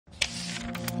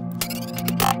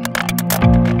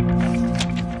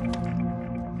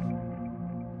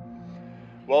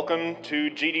Welcome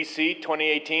to GDC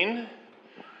 2018.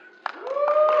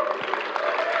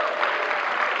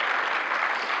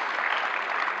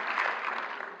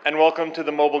 And welcome to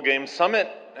the Mobile Games Summit,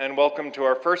 and welcome to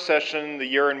our first session, the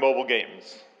Year in Mobile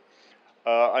Games.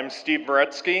 I'm Steve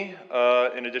Meretzky.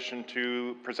 In addition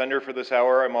to presenter for this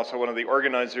hour, I'm also one of the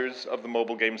organizers of the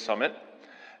Mobile Games Summit.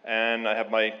 And I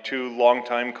have my two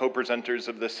longtime co-presenters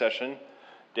of this session,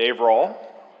 Dave Rohrl.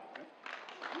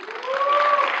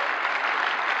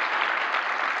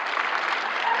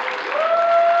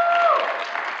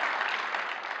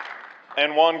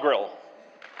 And Juan Gril.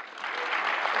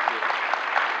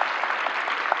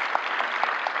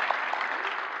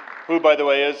 Who, by the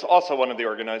way, is also one of the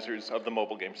organizers of the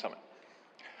Mobile Game Summit.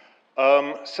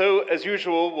 So, as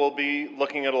usual, we'll be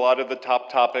looking at a lot of the top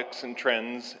topics and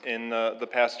trends in the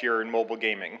past year in mobile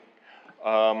gaming.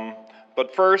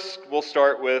 But first, we'll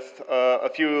start with a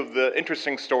few of the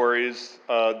interesting stories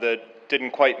that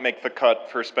didn't quite make the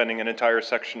cut for spending an entire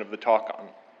section of the talk on.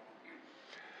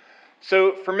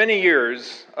 So, for many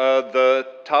years, the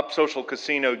top social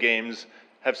casino games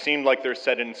have seemed like they're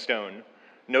set in stone.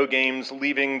 No games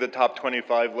leaving the top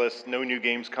 25 list, no new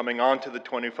games coming onto the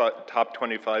top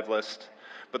 25 list.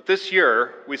 But this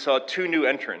year, we saw two new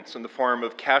entrants in the form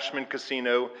of Cashman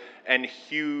Casino and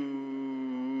Huge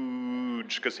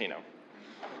Casino.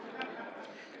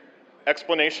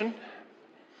 Explanation?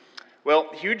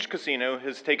 Well, Huge Casino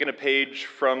has taken a page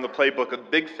from the playbook of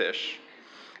Big Fish,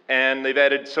 and they've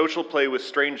added social play with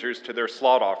strangers to their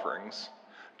slot offerings.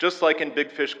 Just like in Big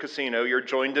Fish Casino, you're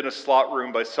joined in a slot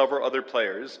room by several other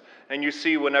players, and you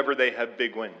see whenever they have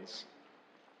big wins.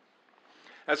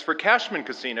 As for Cashman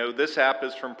Casino, this app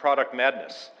is from Product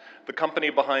Madness, the company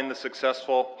behind the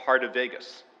successful Heart of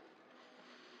Vegas.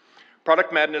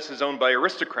 Product Madness is owned by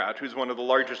Aristocrat, who's one of the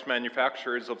largest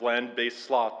manufacturers of land-based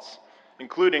slots,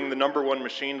 including the #1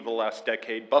 machine of the last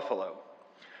decade, Buffalo.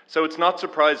 So it's not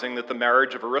surprising that the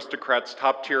marriage of Aristocrat's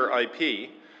top-tier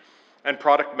IP and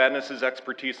Product Madness's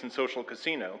expertise in social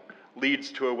casino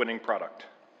leads to a winning product.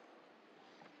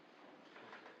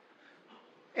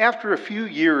 After a few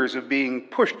years of being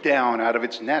pushed down out of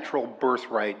its natural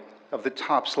birthright of the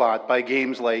top slot by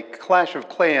games like Clash of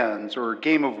Clans or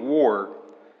Game of War,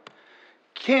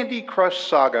 Candy Crush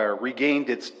Saga regained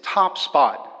its top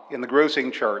spot in the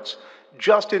grossing charts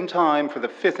just in time for the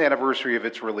 5th anniversary of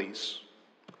its release.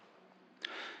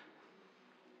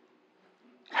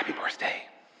 Happy birthday.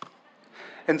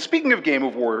 And speaking of Game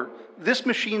of War, this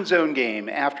Machine Zone game,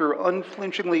 after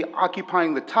unflinchingly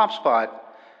occupying the top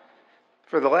spot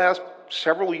for the last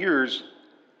several years,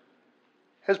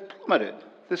 has plummeted.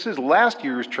 This is last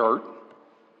year's chart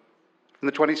from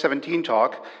the 2017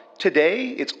 talk. Today,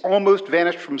 it's almost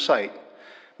vanished from sight.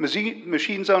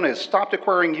 Machine Zone has stopped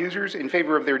acquiring users in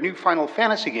favor of their new Final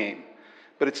Fantasy game,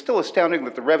 but it's still astounding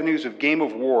that the revenues of Game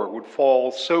of War would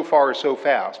fall so far so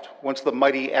fast once the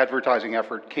mighty advertising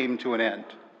effort came to an end.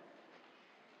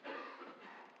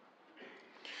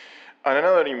 And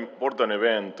another important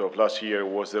event of last year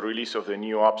was the release of the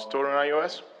new App Store on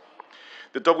iOS.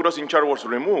 The top grossing chart was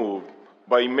removed,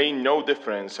 but it made no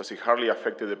difference as it hardly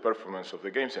affected the performance of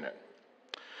the games in it.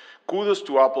 Kudos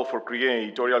to Apple for creating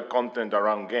editorial content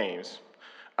around games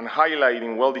and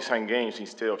highlighting well-designed games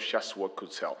instead of just what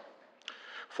could sell.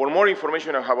 For more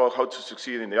information about how to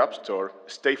succeed in the App Store,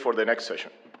 stay for the next session.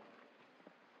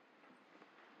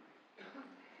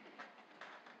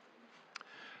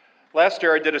 Last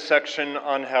year I did a section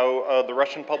on how the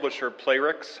Russian publisher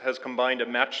Playrix has combined a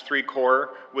Match-3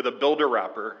 core with a builder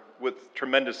wrapper with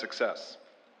tremendous success.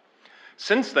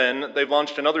 Since then, they've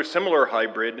launched another similar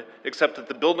hybrid, except that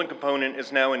the building component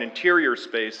is now an interior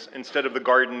space instead of the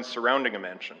gardens surrounding a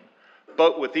mansion,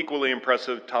 but with equally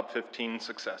impressive top 15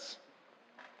 success.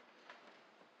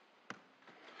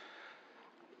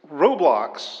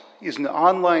 Roblox is an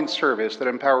online service that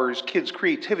empowers kids'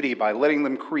 creativity by letting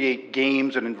them create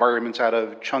games and environments out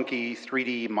of chunky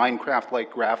 3D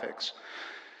Minecraft-like graphics.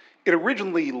 It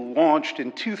originally launched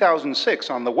in 2006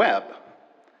 on the web,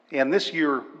 and this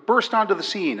year burst onto the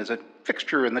scene as a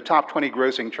fixture in the top 20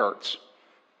 grossing charts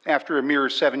after a mere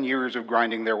 7 years of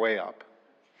grinding their way up.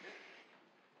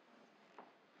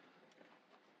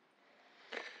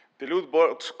 The loot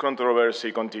box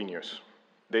controversy continues.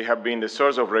 They have been the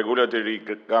source of regulatory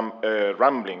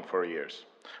rambling for years,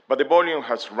 but the volume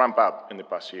has ramped up in the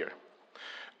past year.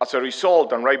 As a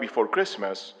result, and right before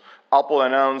Christmas, Apple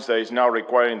announced that it's now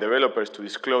requiring developers to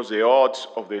disclose the odds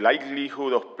of the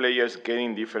likelihood of players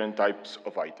getting different types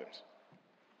of items.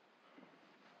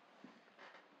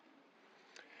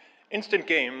 Instant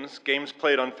games, games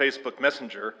played on Facebook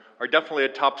Messenger, are definitely a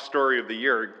top story of the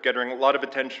year, getting a lot of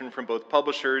attention from both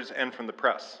publishers and from the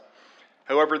press.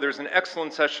 However, there's an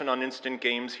excellent session on instant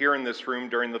games here in this room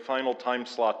during the final time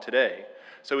slot today,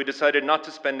 so we decided not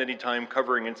to spend any time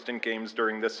covering instant games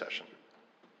during this session.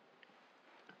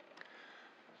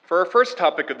 For our first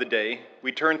topic of the day,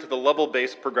 we turn to the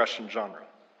level-based progression genre.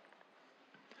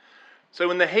 So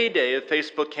in the heyday of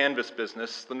Facebook Canvas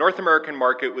business, the North American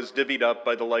market was divvied up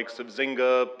by the likes of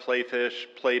Zynga, Playfish,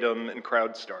 Playdom, and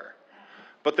Crowdstar.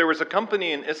 But there was a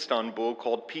company in Istanbul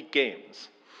called Peak Games.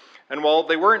 And while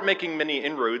they weren't making many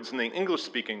inroads in the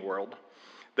English-speaking world,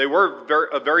 they were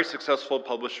a very successful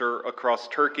publisher across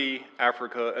Turkey,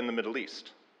 Africa, and the Middle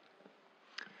East.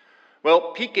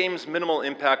 Well, Peak Games' minimal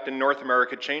impact in North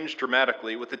America changed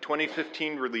dramatically with the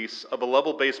 2015 release of a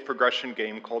level-based progression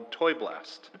game called Toy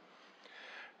Blast.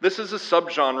 This is a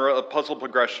subgenre of puzzle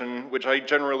progression, which I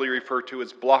generally refer to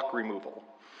as block removal.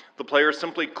 The player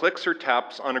simply clicks or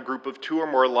taps on a group of 2 or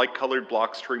more light-colored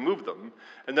blocks to remove them,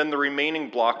 and then the remaining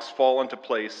blocks fall into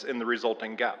place in the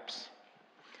resulting gaps.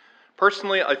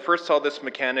 Personally, I first saw this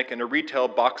mechanic in a retail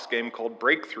box game called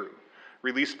Breakthrough,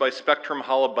 released by Spectrum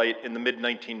Holobyte in the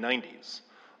mid-1990s,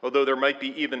 although there might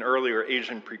be even earlier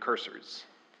Asian precursors.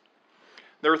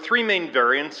 There are 3 main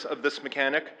variants of this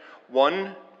mechanic.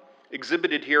 One,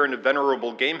 exhibited here in a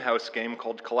venerable gamehouse game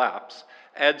called Collapse,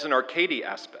 adds an arcadey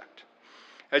aspect.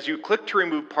 As you click to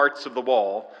remove parts of the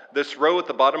wall, this row at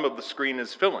the bottom of the screen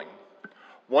is filling.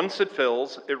 Once it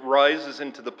fills, it rises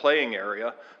into the playing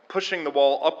area, pushing the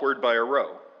wall upward by a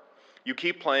row. You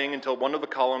keep playing until one of the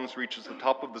columns reaches the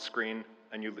top of the screen,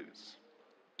 and you lose.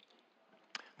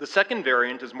 The second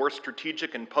variant is more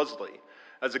strategic and puzzly,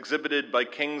 as exhibited by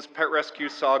King's Pet Rescue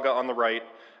Saga on the right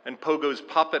and Pogo's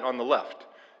Pop It on the left,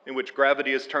 in which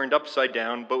gravity is turned upside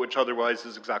down, but which otherwise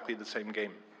is exactly the same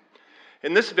game.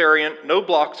 In this variant, no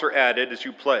blocks are added as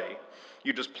you play.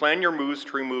 You just plan your moves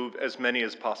to remove as many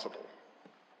as possible.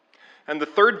 And the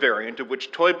third variant, of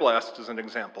which Toy Blast is an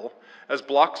example, as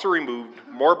blocks are removed,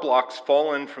 more blocks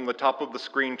fall in from the top of the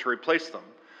screen to replace them,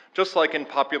 just like in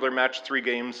popular match 3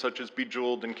 games such as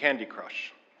Bejeweled and Candy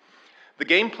Crush. The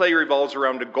gameplay revolves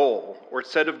around a goal, or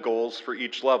set of goals for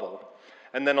each level,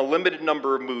 and then a limited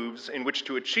number of moves in which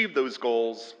to achieve those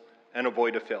goals and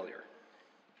avoid a failure.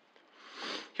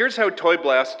 Here's how Toy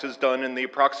Blast has done in the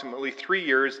approximately 3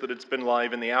 years that it's been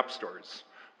live in the app stores.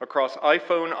 Across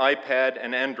iPhone, iPad,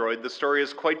 and Android, the story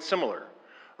is quite similar.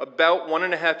 About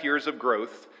 1.5 years of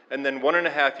growth, and then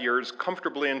 1.5 years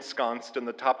comfortably ensconced in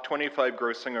the top 25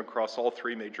 grossing across all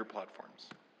 3 major platforms.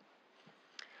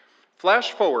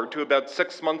 Flash forward to about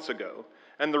 6 months ago,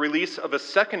 and the release of a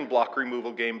second block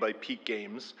removal game by Peak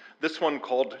Games, this one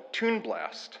called Toon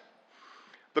Blast.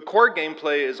 The core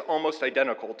gameplay is almost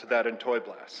identical to that in Toy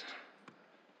Blast.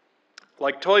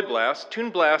 Like Toy Blast, Toon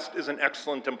Blast is an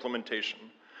excellent implementation.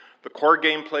 The core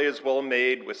gameplay is well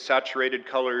made with saturated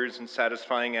colors and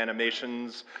satisfying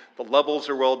animations. The levels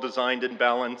are well designed and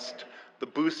balanced. The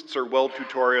boosts are well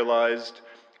tutorialized.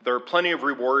 There are plenty of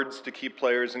rewards to keep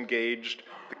players engaged.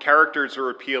 The characters are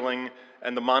appealing,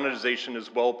 and the monetization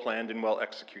is well planned and well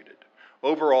executed.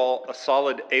 Overall, a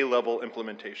solid A-level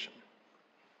implementation.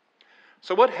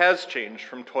 So what has changed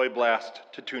from Toy Blast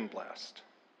to Toon Blast?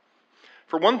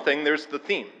 For one thing, there's the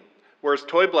theme. Whereas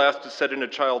Toy Blast is set in a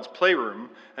child's playroom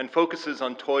and focuses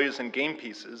on toys and game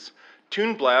pieces,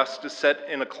 Toon Blast is set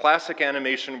in a classic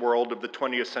animation world of the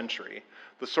 20th century,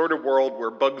 the sort of world where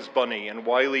Bugs Bunny and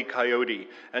Wile E. Coyote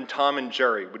and Tom and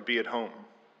Jerry would be at home.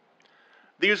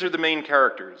 These are the main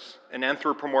characters, an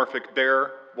anthropomorphic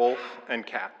bear, wolf, and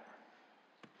cat.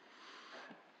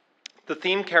 The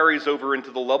theme carries over into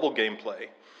the level gameplay,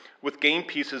 with game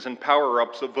pieces and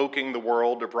power-ups evoking the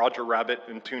world of Roger Rabbit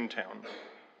and Toontown.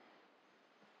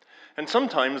 And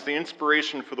sometimes the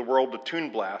inspiration for the world of Toon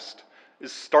Blast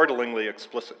is startlingly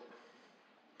explicit.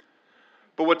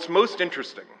 But what's most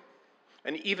interesting,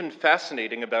 and even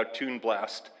fascinating about Toon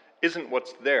Blast, isn't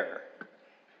what's there,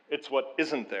 it's what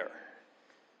isn't there.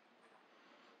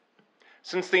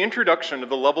 Since the introduction of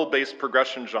the level-based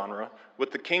progression genre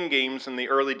with the King games in the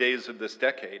early days of this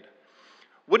decade,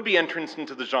 would-be entrants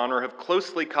into the genre have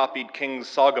closely copied King's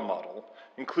Saga model,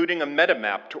 including a meta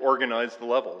map to organize the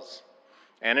levels.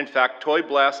 And in fact, Toy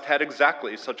Blast had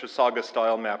exactly such a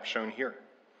Saga-style map shown here.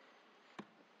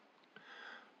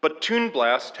 But Toon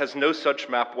Blast has no such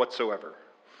map whatsoever.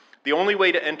 The only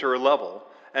way to enter a level,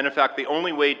 and in fact the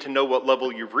only way to know what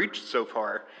level you've reached so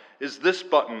far, is this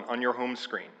button on your home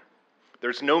screen.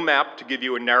 There's no map to give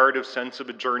you a narrative sense of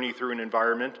a journey through an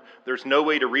environment. There's no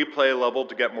way to replay a level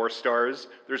to get more stars.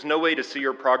 There's no way to see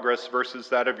your progress versus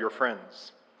that of your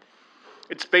friends.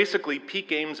 It's basically Peak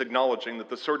Games acknowledging that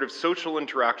the sort of social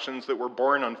interactions that were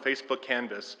born on Facebook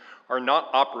Canvas are not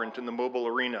operant in the mobile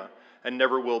arena and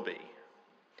never will be.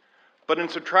 But in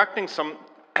subtracting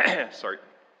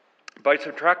by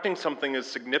subtracting something as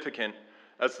significant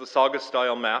as the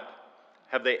Saga-style map,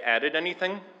 have they added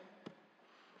anything?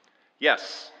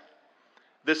 Yes.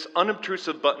 This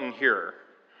unobtrusive button here,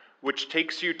 which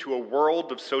takes you to a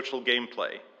world of social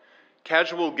gameplay,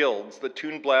 casual guilds that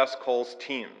Toon Blast calls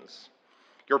teams.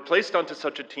 You're placed onto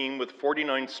such a team with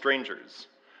 49 strangers.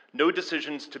 No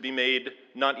decisions to be made,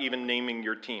 not even naming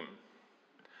your team.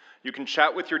 You can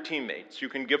chat with your teammates. You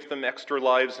can give them extra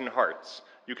lives and hearts.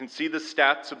 You can see the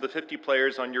stats of the 50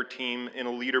 players on your team in a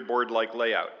leaderboard-like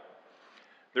layout.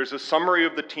 There's a summary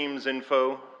of the team's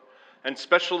info and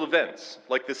special events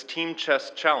like this Team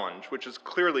Chess Challenge, which is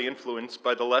clearly influenced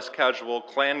by the less casual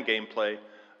clan gameplay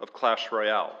of Clash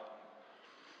Royale.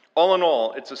 All in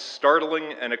all, it's a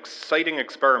startling and exciting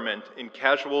experiment in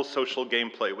casual social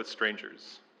gameplay with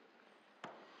strangers.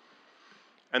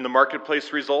 And the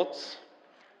marketplace results?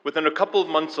 Within a couple of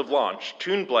months of launch,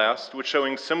 Toon Blast was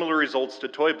showing similar results to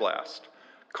Toy Blast,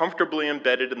 comfortably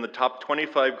embedded in the top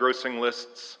 25 grossing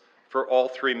lists for all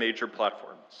 3 major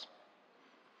platforms.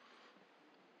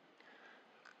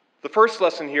 The first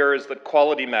lesson here is that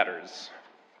quality matters.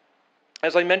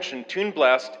 As I mentioned, Toon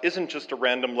Blast isn't just a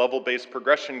random level-based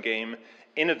progression game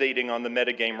innovating on the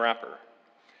metagame wrapper.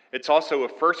 It's also a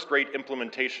first-rate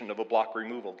implementation of a block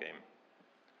removal game.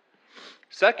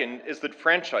 Second is that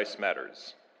franchise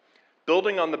matters.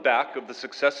 Building on the back of the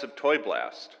success of Toy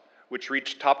Blast, which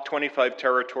reached top 25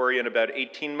 territory in about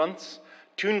 18 months,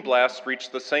 Toon Blast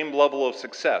reached the same level of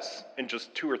success in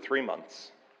just 2 or 3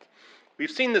 months. We've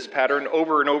seen this pattern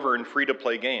over and over in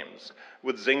free-to-play games,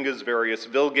 with Zynga's various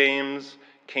Vil games,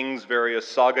 King's various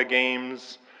Saga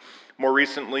games, more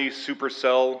recently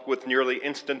Supercell with nearly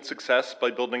instant success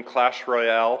by building Clash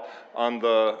Royale on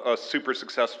the super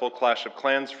successful Clash of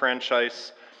Clans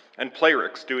franchise, and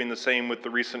Playrix doing the same with the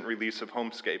recent release of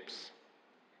Homescapes.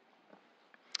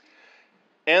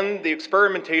 And the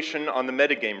experimentation on the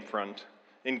metagame front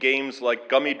in games like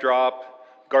Gummy Drop,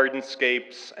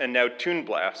 Gardenscapes, and now Toon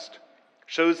Blast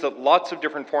shows that lots of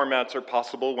different formats are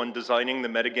possible when designing the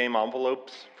metagame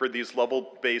envelopes for these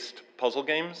level-based puzzle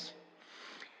games,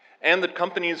 and that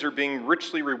companies are being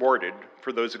richly rewarded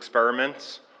for those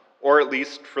experiments, or at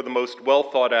least for the most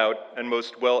well-thought-out and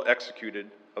most well-executed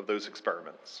of those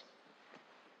experiments.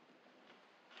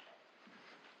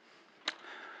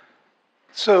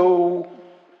 So,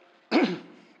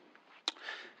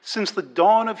 since the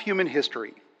dawn of human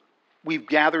history, we've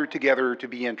gathered together to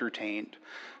be entertained.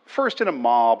 First in a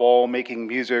mob, all making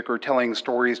music or telling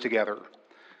stories together.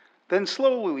 Then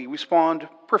slowly we spawned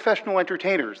professional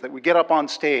entertainers that would get up on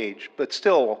stage, but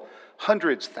still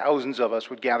hundreds, thousands of us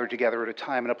would gather together at a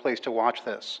time and a place to watch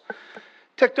this.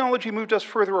 Technology moved us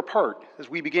further apart as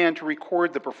we began to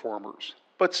record the performers,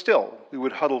 but still we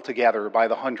would huddle together by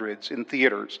the hundreds in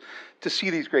theaters to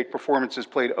see these great performances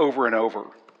played over and over.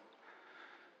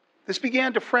 This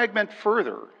began to fragment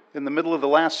further in the middle of the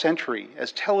last century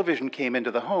as television came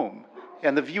into the home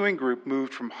and the viewing group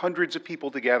moved from hundreds of people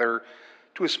together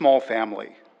to a small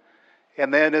family.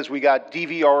 And then as we got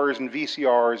DVRs and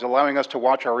VCRs allowing us to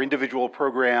watch our individual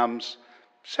programs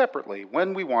separately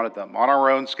when we wanted them on our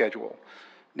own schedule.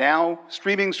 Now,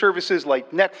 streaming services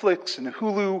like Netflix and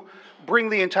Hulu bring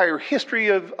the entire history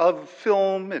of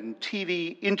film and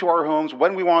TV into our homes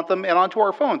when we want them and onto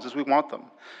our phones as we want them.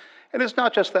 And it's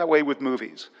not just that way with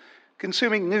movies.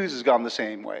 Consuming news has gone the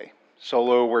same way.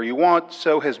 Solo where you want,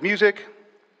 so has music,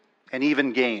 and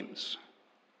even games.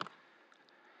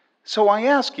 So I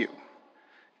ask you,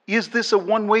 is this a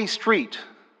one-way street?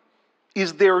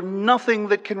 Is there nothing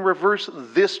that can reverse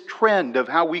this trend of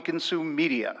how we consume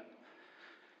media?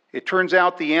 It turns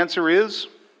out the answer is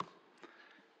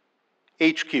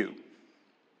HQ.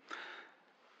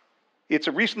 It's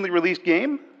a recently released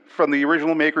game from the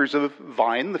original makers of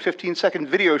Vine, the 15-second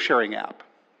video sharing app.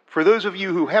 For those of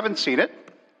you who haven't seen it,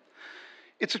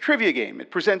 it's a trivia game.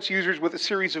 It presents users with a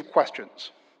series of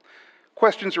questions.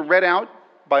 Questions are read out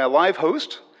by a live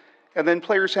host, and then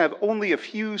players have only a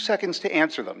few seconds to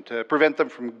answer them to prevent them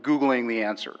from Googling the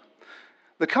answer.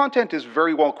 The content is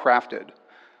very well crafted.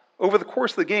 Over the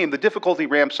course of the game, the difficulty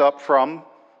ramps up from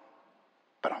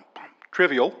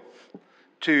trivial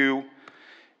to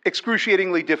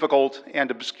excruciatingly difficult and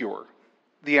obscure.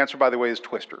 The answer, by the way, is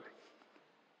Twister.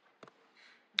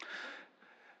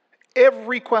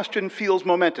 Every question feels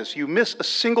momentous. You miss a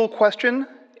single question,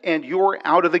 and you're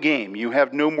out of the game. You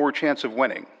have no more chance of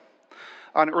winning.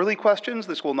 On early questions,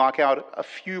 this will knock out a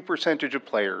few percentage of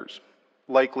players,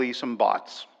 likely some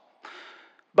bots.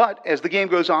 But as the game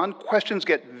goes on, questions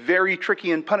get very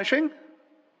tricky and punishing,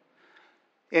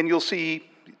 and you'll see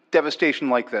devastation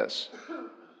like this.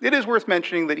 It is worth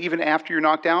mentioning that even after you're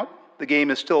knocked out, the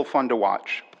game is still fun to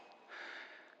watch.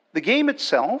 The game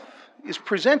itself is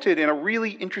presented in a really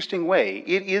interesting way.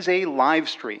 It is a live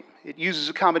stream. It uses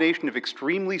a combination of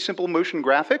extremely simple motion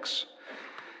graphics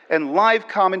and live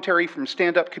commentary from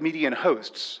stand-up comedian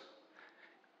hosts.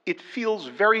 It feels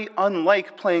very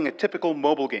unlike playing a typical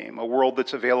mobile game, a world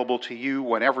that's available to you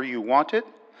whenever you want it,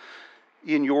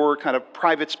 in your kind of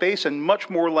private space, and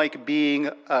much more like being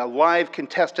a live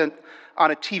contestant on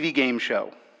a TV game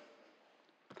show.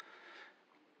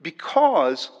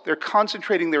 Because they're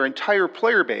concentrating their entire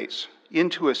player base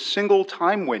into a single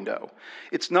time window,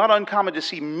 it's not uncommon to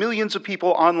see millions of people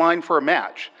online for a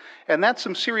match, and that's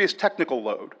some serious technical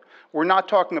load. We're not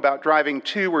talking about driving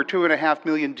 2 or 2.5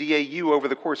 million DAU over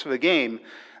the course of a game.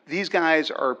 These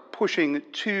guys are pushing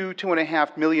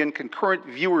 2.5 million concurrent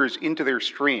viewers into their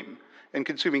stream and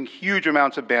consuming huge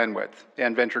amounts of bandwidth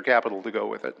and venture capital to go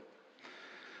with it.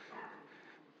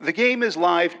 The game is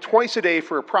live twice a day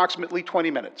for approximately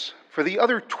 20 minutes. For the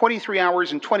other 23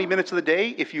 hours and 20 minutes of the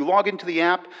day, if you log into the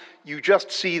app, you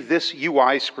just see this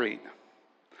UI screen.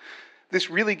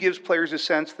 This really gives players a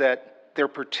sense that they're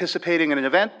participating in an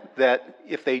event that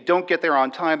if they don't get there on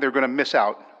time, they're going to miss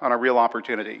out on a real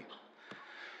opportunity.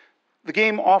 The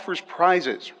game offers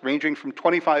prizes ranging from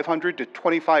 $2,500 to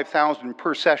 $25,000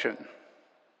 per session.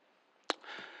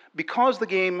 Because the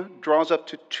game draws up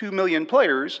to 2 million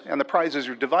players, and the prizes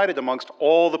are divided amongst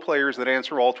all the players that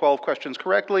answer all 12 questions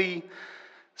correctly,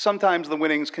 sometimes the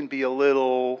winnings can be a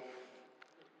little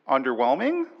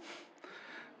underwhelming,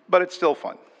 but it's still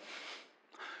fun.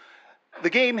 The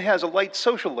game has a light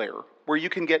social layer where you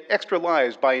can get extra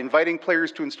lives by inviting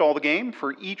players to install the game.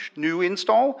 For each new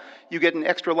install, you get an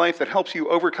extra life that helps you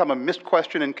overcome a missed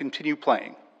question and continue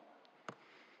playing.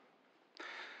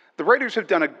 The writers have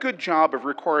done a good job of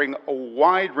requiring a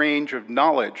wide range of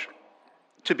knowledge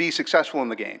to be successful in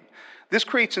the game. This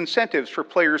creates incentives for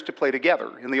players to play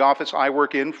together. In the office I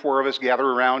work in, 4 of us gather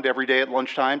around every day at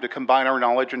lunchtime to combine our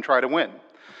knowledge and try to win.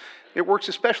 It works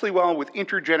especially well with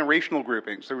intergenerational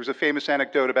groupings. There was a famous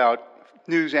anecdote about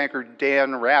news anchor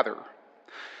Dan Rather,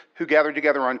 who gathered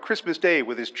together on Christmas Day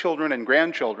with his children and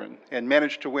grandchildren and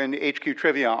managed to win HQ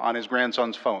trivia on his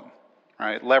grandson's phone,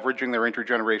 right, leveraging their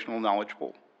intergenerational knowledge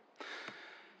pool.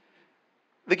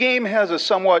 The game has a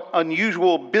somewhat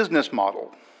unusual business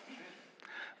model.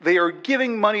 They are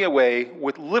giving money away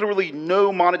with literally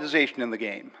no monetization in the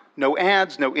game. No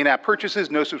ads, no in-app purchases,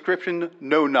 no subscription,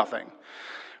 no nothing.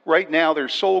 Right now, their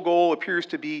sole goal appears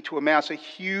to be to amass a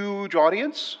huge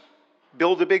audience,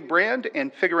 build a big brand,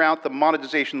 and figure out the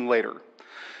monetization later.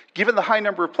 Given the high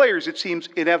number of players, it seems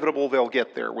inevitable they'll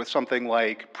get there with something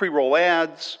like pre-roll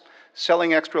ads,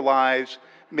 selling extra lives,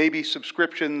 maybe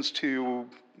subscriptions to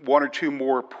 1 or 2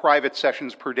 more private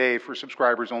sessions per day for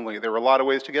subscribers only. There are a lot of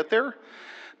ways to get there,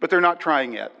 but they're not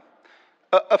trying yet.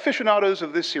 Aficionados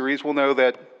of this series will know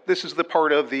that this is the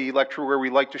part of the lecture where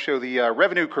we like to show the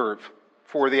revenue curve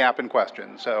for the app in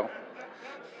question.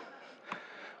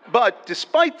 But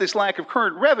despite this lack of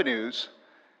current revenues,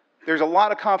 there's a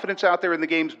lot of confidence out there in the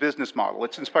game's business model.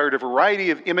 It's inspired a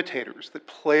variety of imitators that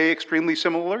play extremely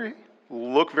similarly,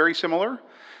 look very similar,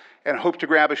 and hope to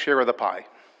grab a share of the pie.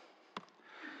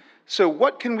 So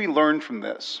what can we learn from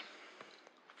this?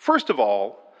 First of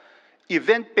all,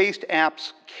 event-based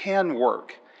apps can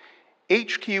work.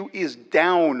 HQ is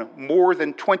down more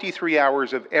than 23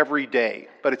 hours of every day,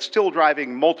 but it's still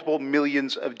driving multiple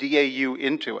millions of DAU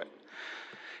into it.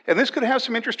 And this could have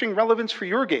some interesting relevance for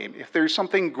your game. If there's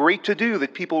something great to do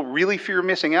that people really fear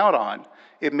missing out on,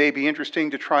 it may be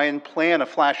interesting to try and plan a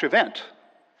flash event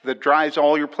that drives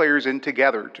all your players in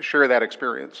together to share that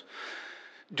experience.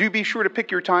 Do be sure to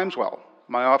pick your times well.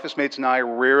 My office mates and I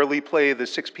rarely play the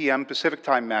 6 p.m. Pacific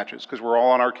time matches because we're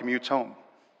all on our commutes home.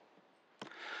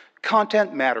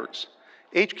 Content matters.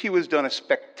 HQ has done a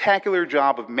spectacular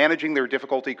job of managing their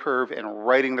difficulty curve and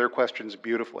writing their questions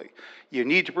beautifully. You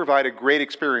need to provide a great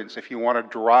experience if you want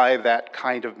to drive that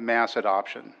kind of mass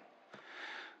adoption.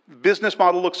 The business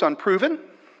model looks unproven,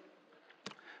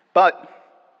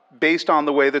 but based on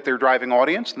the way that they're driving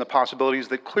audience and the possibilities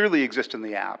that clearly exist in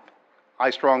the app, I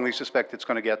strongly suspect it's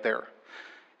going to get there.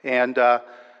 And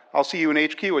I'll see you in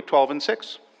HQ at 12 and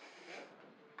 6.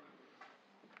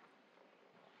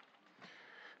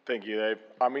 Thank you, Dave.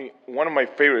 I mean, one of my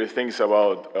favorite things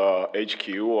about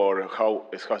HQ, or how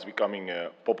it has becoming a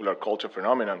popular culture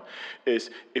phenomenon, is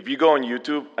if you go on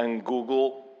YouTube and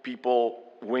Google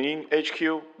people winning HQ,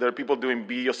 there are people doing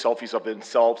video selfies of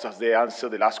themselves as they answer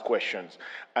the last questions,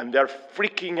 and they're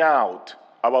freaking out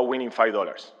about winning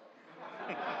 $5.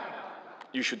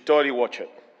 You should totally watch it.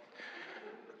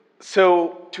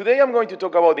 So today I'm going to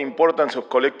talk about the importance of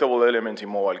collectible elements in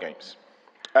mobile games.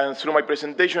 And through my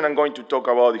presentation, I'm going to talk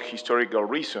about the historical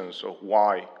reasons of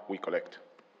why we collect.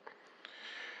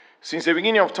 Since the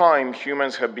beginning of time,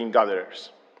 humans have been gatherers.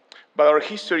 But our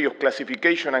history of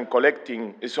classification and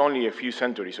collecting is only a few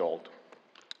centuries old.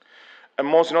 And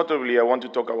most notably, I want to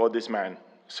talk about this man,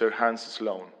 Sir Hans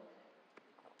Sloane.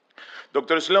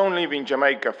 Dr. Sloane lived in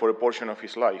Jamaica for a portion of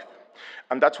his life,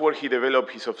 and that's where he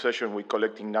developed his obsession with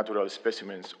collecting natural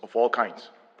specimens of all kinds.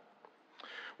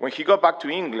 When he got back to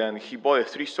England, he bought a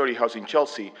 3-story house in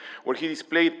Chelsea where he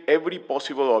displayed every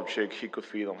possible object he could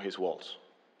fit on his walls.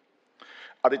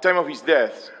 At the time of his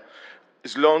death,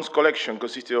 Sloane's collection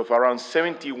consisted of around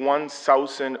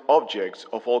 71,000 objects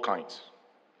of all kinds.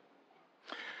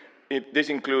 This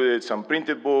included some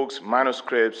printed books,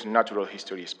 manuscripts, natural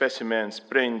history specimens,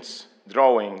 prints,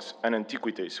 drawings, and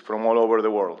antiquities from all over the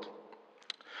world.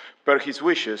 Per his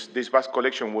wishes, this vast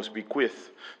collection was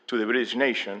bequeathed to the British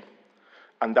nation,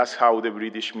 and that's how the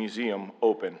British Museum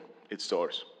opened its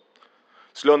doors.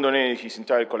 Sloane donated his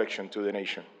entire collection to the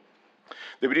nation.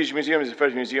 The British Museum is the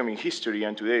first museum in history,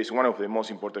 and today is one of the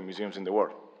most important museums in the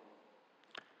world.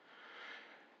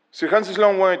 Sir Hans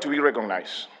Sloane wanted to be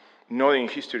recognized, not in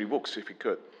history books if he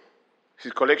could.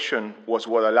 His collection was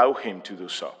what allowed him to do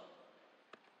so.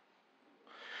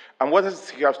 And what does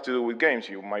he have to do with games,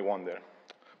 you might wonder?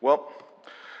 Well,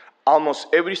 almost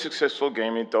every successful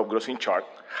game in the top grossing chart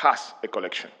has a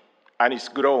collection, and it's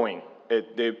growing.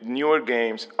 The newer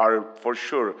games are for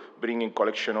sure bringing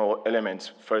collectional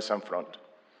elements first and front.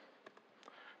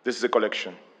 This is a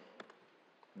collection.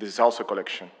 This is also a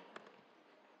collection.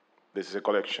 This is a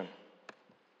collection.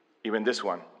 Even this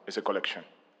one is a collection.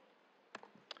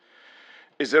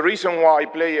 It's the reason why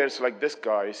players like this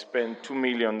guy spend $2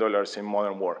 million in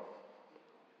Modern War.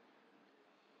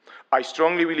 I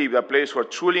strongly believe that players who are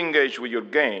truly engaged with your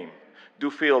game do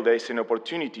feel there is an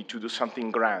opportunity to do something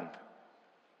grand.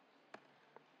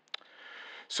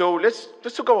 So let's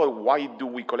talk about why do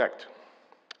we collect.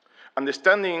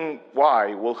 Understanding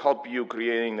why will help you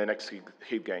creating the next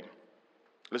hit game.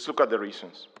 Let's look at the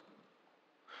reasons.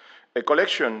 A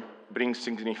collection brings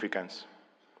significance.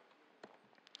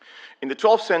 In the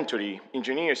 12th century,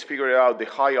 engineers figured out the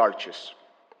high arches,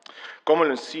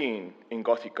 commonly seen in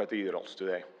Gothic cathedrals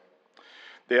today.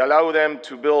 They allow them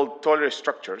to build taller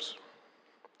structures,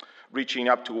 reaching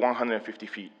up to 150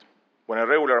 feet, when a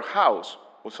regular house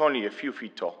was only a few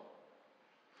feet tall.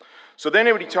 So then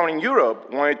every town in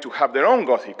Europe wanted to have their own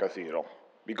Gothic cathedral,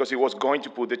 because it was going to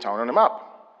put the town on a map.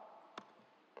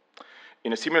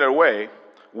 In a similar way,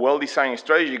 well-designed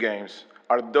strategy games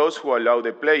are those who allow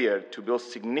the player to build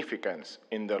significance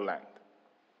in their land.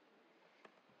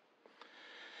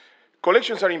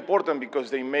 Collections are important because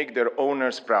they make their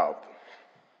owners proud.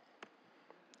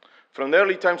 From the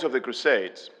early times of the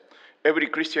Crusades, every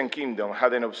Christian kingdom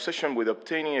had an obsession with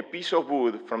obtaining a piece of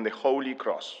wood from the Holy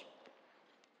Cross,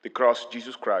 the cross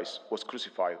Jesus Christ was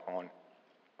crucified on.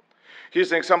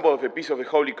 Here's an example of a piece of the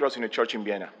Holy Cross in a church in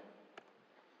Vienna.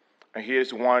 And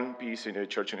here's one piece in a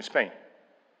church in Spain.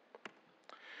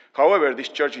 However, this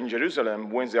church in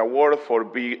Jerusalem wins the award for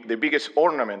the biggest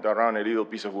ornament around a little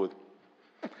piece of wood.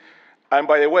 And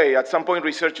by the way, at some point,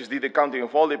 researchers did the counting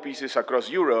of all the pieces across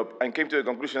Europe and came to the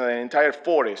conclusion that an entire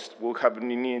forest would have been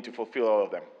needed to fulfill all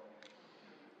of them.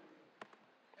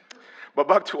 But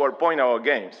back to our point about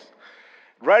games.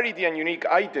 Rarity and unique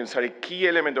items are a key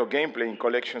element of gameplay in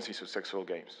collections in successful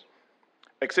games.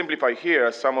 Exemplified here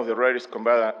are some of the rarest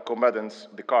combatants,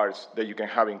 the cards, that you can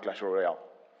have in Clash Royale.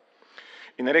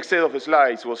 In the next set of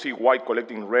slides, we'll see why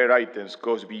collecting rare items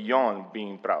goes beyond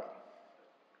being proud.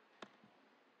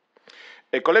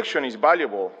 A collection is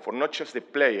valuable for not just the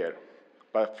player,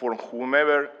 but for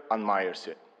whomever admires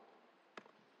it.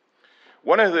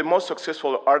 One of the most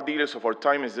successful art dealers of our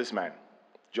time is this man,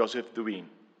 Joseph Dubin.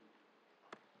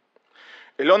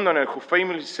 A Londoner who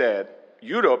famously said,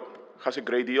 "Europe has a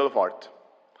great deal of art,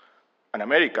 and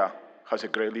America has a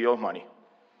great deal of money."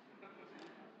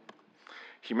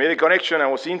 He made a connection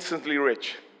and was instantly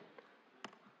rich.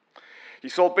 He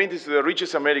sold paintings to the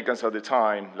richest Americans at the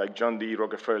time, like John D.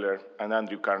 Rockefeller and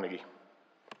Andrew Carnegie.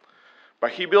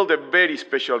 But he built a very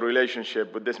special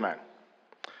relationship with this man,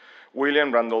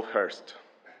 William Randolph Hearst,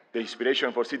 the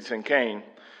inspiration for Citizen Kane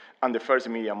and the first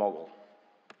media mogul.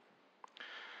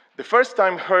 The first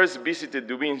time Hearst visited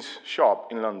Dubin's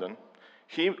shop in London,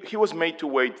 he was made to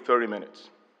wait 30 minutes.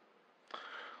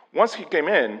 Once he came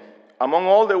in, among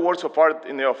all the works of art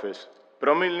in the office,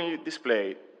 prominently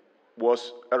displayed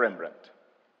was a Rembrandt.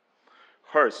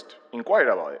 Hearst inquired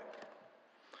about it.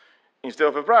 Instead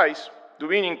of a price,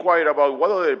 Dubin inquired about what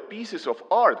other pieces of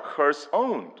art Hearst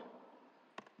owned,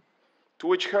 to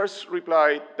which Hearst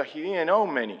replied that he didn't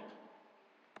own many.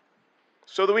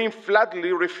 So Dwayne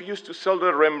flatly refused to sell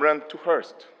the Rembrandt to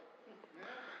Hearst.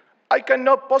 "I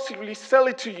cannot possibly sell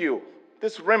it to you.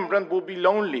 This Rembrandt will be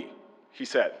lonely," he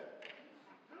said.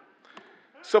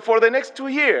 So for the next 2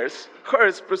 years,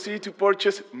 Hearst proceeded to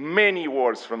purchase many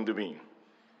works from Dubin.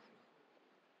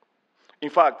 In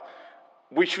fact,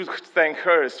 we should thank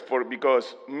Hearst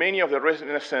because many of the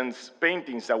Renaissance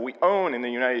paintings that we own in the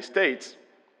United States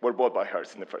were bought by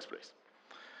Hearst in the first place.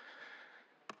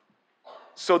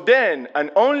 So then, and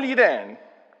only then,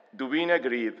 Dubin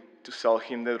agreed to sell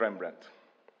him the Rembrandt.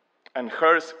 And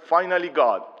Hearst finally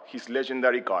got his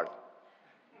legendary card.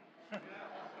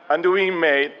 And Dubin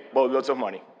made lots of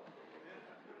money.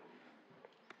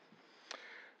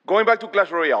 Going back to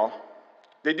Clash Royale,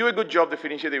 they do a good job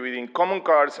differentiating between common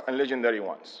cards and legendary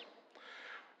ones.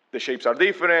 The shapes are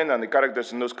different, and the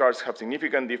characters in those cards have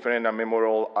significant different and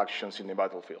memorable actions in the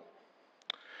battlefield.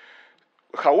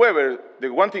 However, the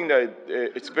one thing that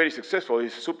it's very successful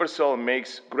is Supercell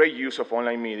makes great use of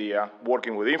online media,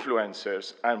 working with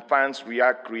influencers, and fans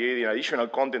react, creating additional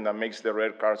content that makes the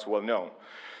rare cards well known.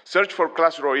 Search for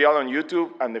Clash Royale on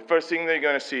YouTube, and the first thing they're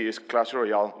going to see is Clash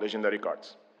Royale legendary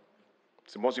cards.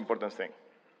 It's the most important thing.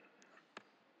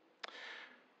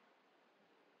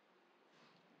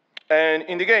 And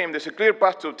in the game, there's a clear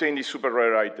path to obtain these super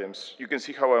rare items. You can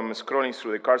see how I'm scrolling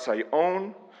through the cards I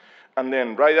own, and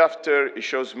then right after, it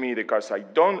shows me the cards I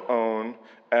don't own,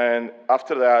 and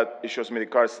after that, it shows me the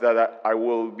cards that I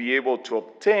will be able to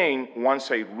obtain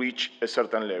once I reach a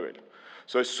certain level.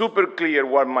 So it's super clear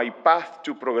what my path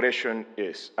to progression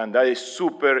is, and that is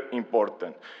super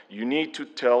important. You need to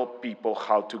tell people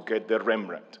how to get the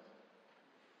Rembrandt.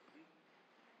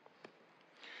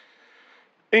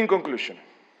 In conclusion,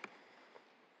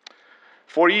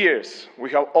 for years, we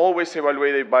have always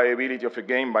evaluated viability of a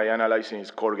game by analyzing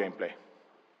its core gameplay.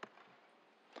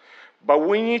 But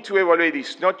we need to evaluate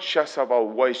this not just about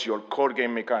what is your core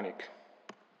game mechanic.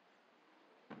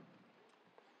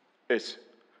 It's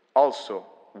also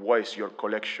what is your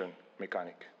collection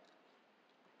mechanic.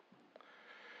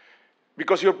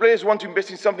 Because your players want to invest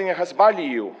in something that has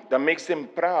value, that makes them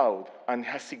proud and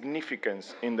has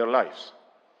significance in their lives.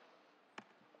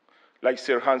 Like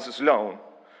Sir Hans Sloane,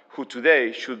 who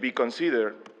today should be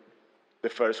considered the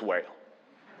first whale.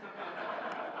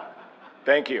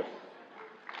 Thank you.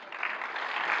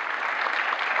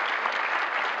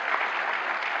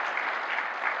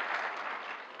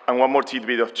 And one more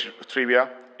tidbit of trivia.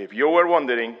 If you were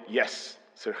wondering, yes,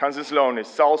 Sir Hans Sloane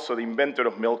is also the inventor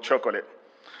of milk chocolate.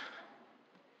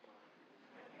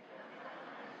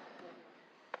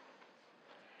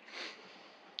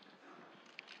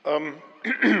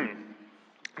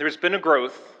 There's been a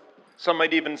growth, some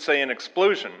might even say an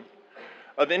explosion,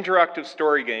 of interactive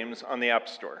story games on the App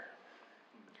Store.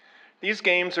 These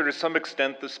games are to some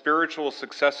extent the spiritual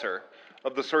successor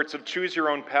of the sorts of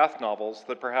choose-your-own-path novels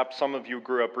that perhaps some of you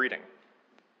grew up reading.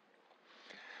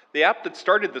 The app that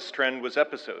started this trend was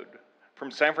Episode, from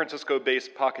San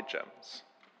Francisco-based Pocket Gems.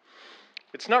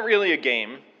 It's not really a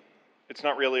game, it's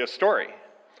not really a story.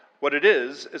 What it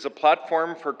is a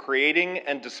platform for creating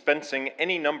and dispensing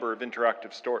any number of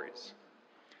interactive stories.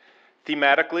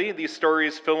 Thematically, these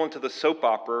stories fill into the soap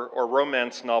opera or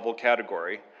romance novel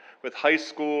category, with high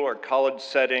school or college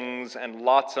settings and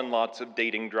lots of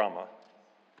dating drama.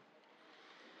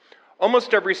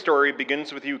 Almost every story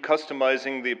begins with you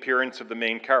customizing the appearance of the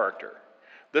main character.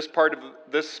 This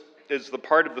is the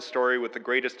part of the story with the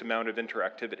greatest amount of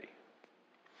interactivity.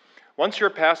 Once you're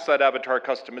past that avatar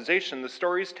customization, the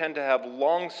stories tend to have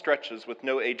long stretches with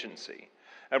no agency,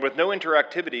 and with no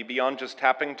interactivity beyond just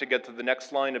tapping to get to the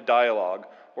next line of dialogue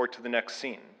or to the next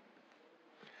scene.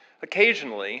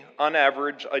 Occasionally, on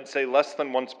average, I'd say less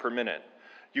than once per minute,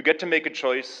 you get to make a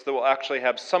choice that will actually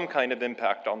have some kind of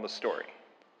impact on the story.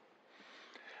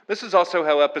 This is also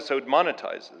how Episode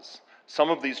monetizes. Some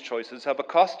of these choices have a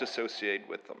cost associated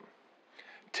with them.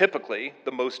 Typically,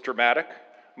 the most dramatic,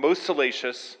 most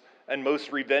salacious, and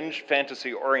most revenge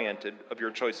fantasy-oriented of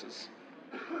your choices.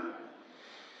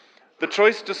 The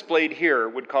choice displayed here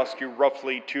would cost you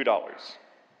roughly $2.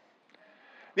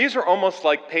 These are almost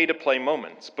like pay-to-play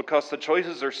moments because the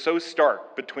choices are so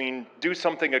stark between do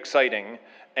something exciting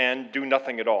and do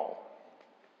nothing at all.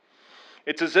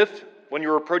 It's as if when you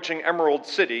were approaching Emerald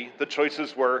City, the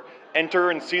choices were enter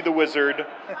and see the wizard,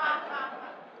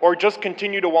 or just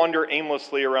continue to wander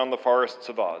aimlessly around the forests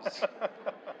of Oz.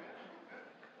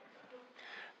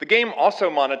 The game also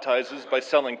monetizes by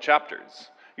selling chapters,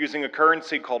 using a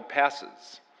currency called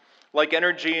passes. Like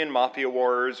energy in Mafia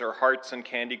Wars or Hearts in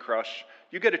Candy Crush,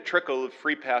 you get a trickle of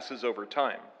free passes over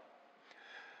time.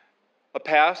 A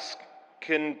pass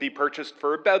can be purchased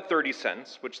for about 30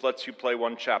 cents, which lets you play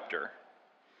one chapter.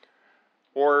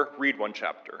 or read one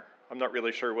chapter. I'm not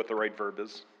really sure what the right verb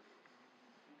is.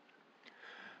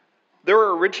 There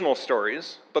are original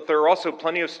stories, but there are also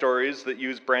plenty of stories that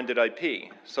use branded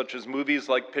IP, such as movies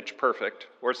like Pitch Perfect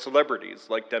or celebrities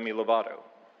like Demi Lovato.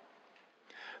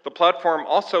 The platform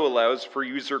also allows for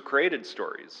user-created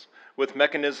stories, with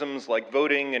mechanisms like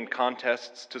voting and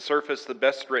contests to surface the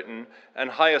best written and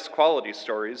highest quality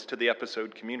stories to the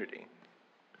episode community.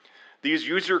 These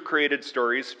user-created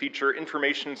stories feature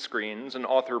information screens and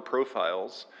author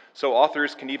profiles, so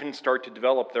authors can even start to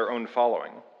develop their own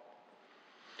following.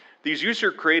 These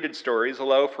user-created stories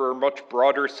allow for much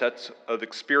broader sets of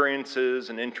experiences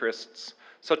and interests,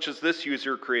 such as this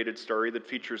user-created story that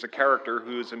features a character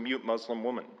who is a mute Muslim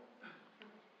woman.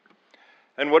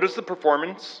 And what is the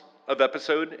performance of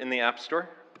Episode in the App Store?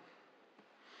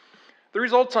 The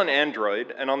results on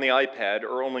Android and on the iPad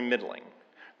are only middling.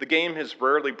 The game has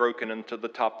rarely broken into the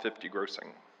top 50 grossing.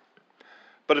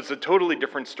 But it's a totally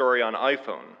different story on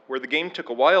iPhone, where the game took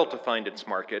a while to find its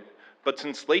market, but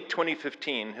since late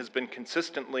 2015 has been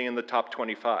consistently in the top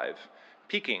 25,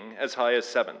 peaking as high as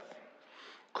 7th.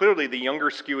 Clearly, the younger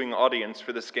skewing audience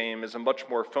for this game is a much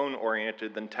more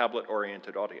phone-oriented than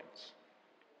tablet-oriented audience.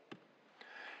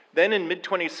 Then in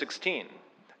mid-2016,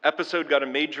 Episode got a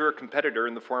major competitor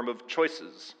in the form of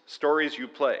Choices, Stories You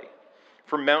Play,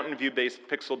 from Mountain View-based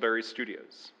Pixelberry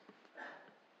Studios.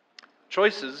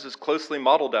 Choices is closely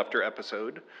modeled after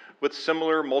Episode, with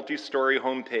similar multi-story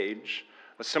homepage,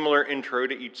 a similar intro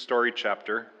to each story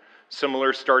chapter,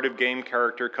 similar start-of-game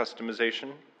character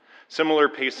customization, similar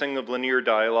pacing of linear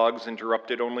dialogues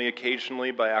interrupted only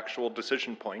occasionally by actual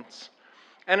decision points,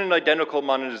 and an identical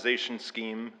monetization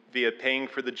scheme via paying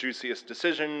for the juiciest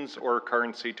decisions or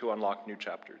currency to unlock new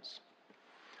chapters.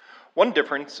 One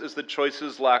difference is that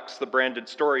Choices lacks the branded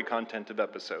story content of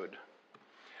Episode.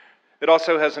 It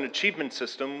also has an achievement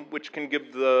system which can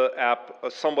give the app a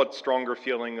somewhat stronger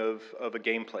feeling of a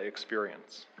gameplay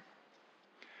experience.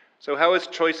 So how is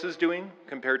Choices doing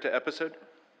compared to Episode?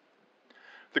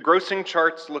 The grossing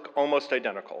charts look almost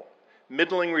identical.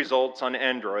 Middling results on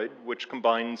Android, which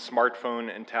combines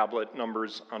smartphone and tablet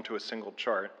numbers onto a single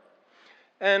chart,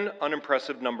 and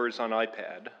unimpressive numbers on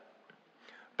iPad,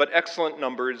 but excellent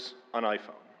numbers on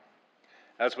iPhone.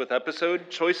 As with Episode,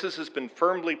 Choices has been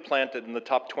firmly planted in the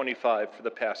top 25 for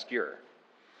the past year.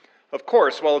 Of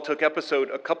course, while it took Episode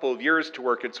a couple of years to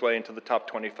work its way into the top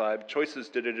 25, Choices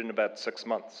did it in about 6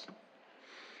 months.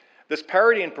 This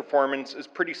parity in performance is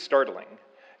pretty startling,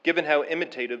 given how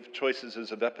imitative Choices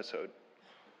is of Episode.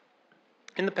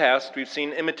 In the past, we've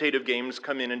seen imitative games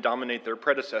come in and dominate their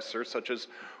predecessor, such as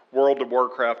World of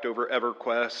Warcraft over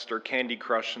EverQuest or Candy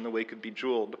Crush in the wake of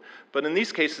Bejeweled. But in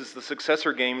these cases, the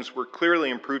successor games were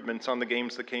clearly improvements on the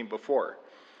games that came before.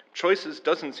 Choices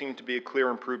doesn't seem to be a clear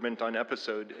improvement on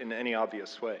Episode in any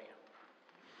obvious way.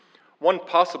 One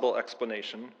possible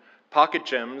explanation, Pocket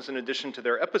Gems, in addition to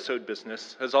their Episode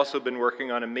business, has also been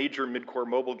working on a major mid-core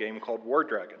mobile game called War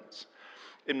Dragons.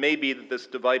 It may be that this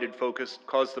divided focus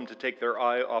caused them to take their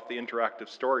eye off the interactive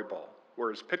story ball,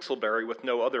 whereas Pixelberry, with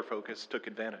no other focus, took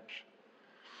advantage.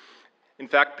 In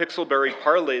fact, Pixelberry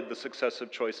parlayed the success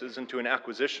of Choices into an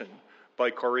acquisition by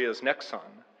Korea's Nexon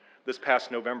this past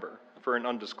November for an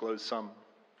undisclosed sum.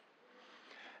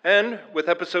 And with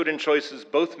Episode and Choices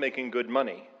both making good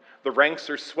money, the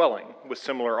ranks are swelling with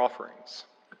similar offerings.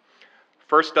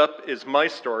 First up is My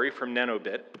Story from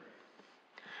Nanobit,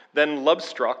 then Love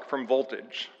Struck from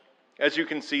Voltage. As you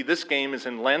can see, this game is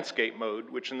in landscape mode,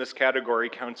 which in this category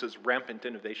counts as rampant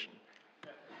innovation.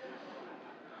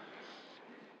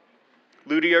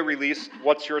 Ludia released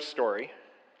What's Your Story?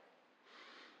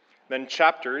 Then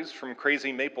Chapters from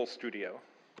Crazy Maple Studio.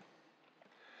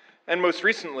 And most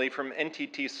recently from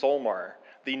NTT Solmar,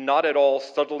 the not at all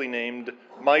subtly named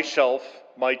My Shelf,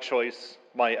 My Choice,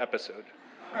 My Episode.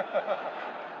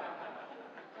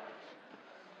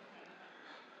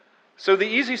 So the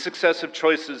easy success of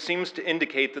Choices seems to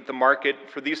indicate that the market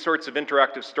for these sorts of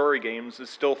interactive story games is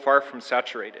still far from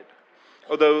saturated,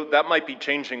 although that might be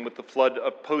changing with the flood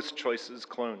of post-Choices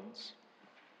clones.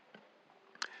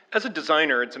 As a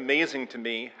designer, it's amazing to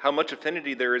me how much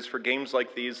affinity there is for games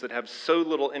like these that have so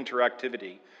little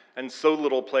interactivity and so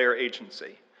little player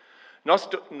agency.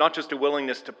 Not just a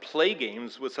willingness to play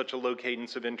games with such a low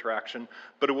cadence of interaction,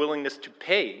 but a willingness to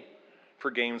pay for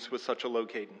games with such a low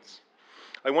cadence.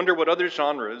 I wonder what other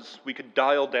genres we could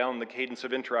dial down the cadence of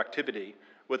interactivity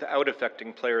without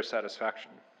affecting player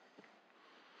satisfaction.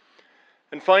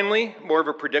 And finally, more of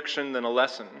a prediction than a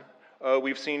lesson,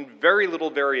 we've seen very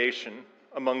little variation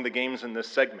among the games in this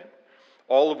segment,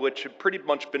 all of which have pretty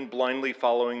much been blindly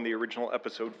following the original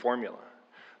Episode formula.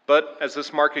 But as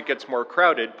this market gets more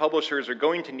crowded, publishers are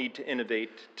going to need to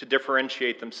innovate to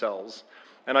differentiate themselves.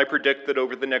 And I predict that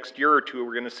over the next year or two,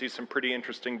 we're going to see some pretty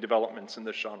interesting developments in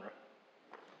this genre.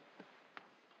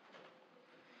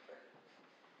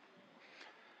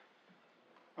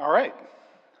 All right.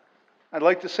 I'd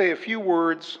like to say a few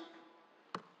words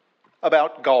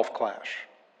about Golf Clash.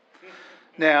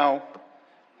 Now,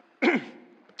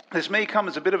 this may come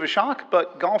as a bit of a shock,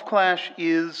 but Golf Clash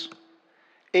is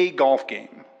a golf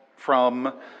game from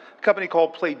a company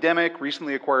called Playdemic,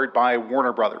 recently acquired by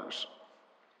Warner Brothers.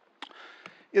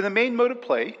 In the main mode of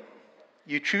play,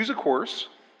 you choose a course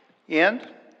and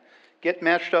get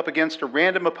matched up against a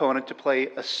random opponent to play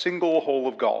a single hole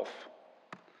of golf.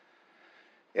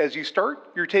 As you start,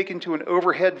 you're taken to an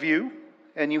overhead view,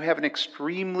 and you have an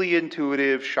extremely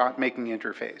intuitive shot-making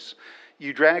interface.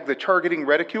 You drag the targeting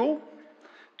reticule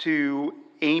to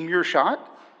aim your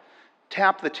shot,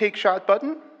 tap the take shot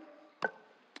button,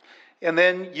 and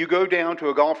then you go down to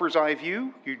a golfer's eye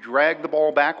view, you drag the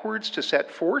ball backwards to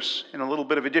set force and a little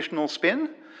bit of additional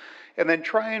spin, and then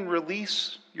try and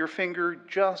release your finger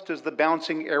just as the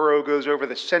bouncing arrow goes over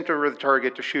the center of the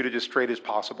target to shoot it as straight as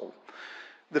possible.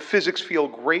 The physics feel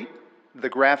great,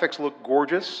 the graphics look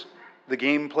gorgeous, the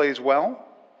game plays well.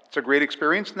 It's a great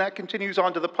experience, and that continues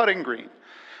on to the putting green,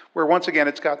 where once again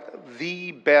it's got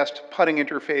the best putting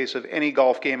interface of any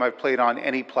golf game I've played on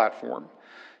any platform.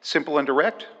 Simple and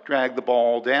direct, drag the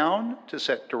ball down to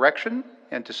set direction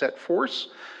and to set force.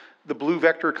 The blue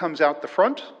vector comes out the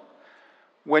front.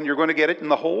 When you're going to get it in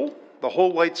the hole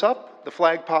lights up, the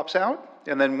flag pops out,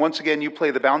 and then once again you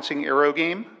play the bouncing arrow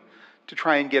game to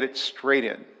try and get it straight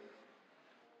in.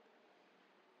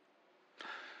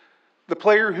 The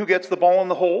player who gets the ball in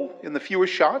the hole in the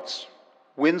fewest shots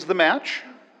wins the match.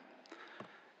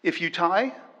 If you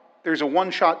tie, there's a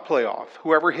one-shot playoff.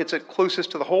 Whoever hits it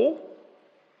closest to the hole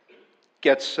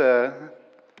gets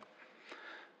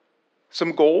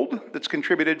some gold that's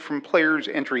contributed from players'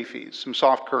 entry fees, some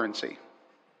soft currency.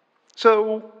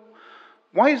 So,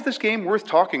 why is this game worth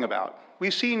talking about?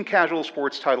 We've seen casual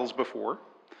sports titles before.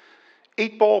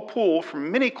 8-ball pool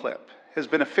from Miniclip has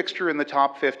been a fixture in the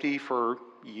top 50 for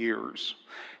years.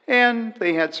 And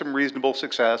they had some reasonable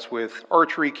success with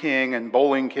Archery King and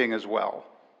Bowling King as well.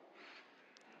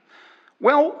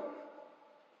 Well,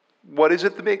 what is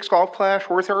it that makes Golf Clash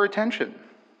worth our attention?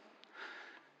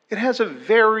 It has a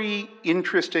very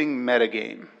interesting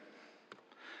metagame.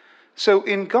 So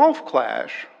in Golf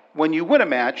Clash, when you win a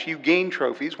match, you gain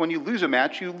trophies. When you lose a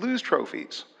match, you lose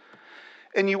trophies.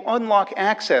 And you unlock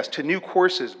access to new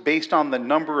courses based on the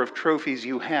number of trophies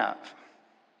you have.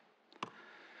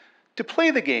 To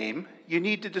play the game, you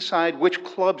need to decide which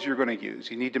clubs you're going to use.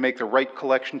 You need to make the right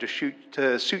collection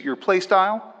to suit your play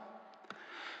style.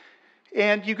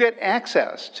 And you get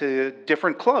access to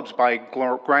different clubs by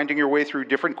grinding your way through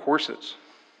different courses.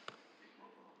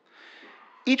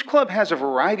 Each club has a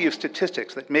variety of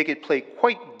statistics that make it play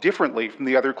quite differently from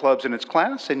the other clubs in its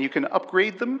class, and you can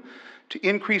upgrade them to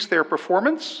increase their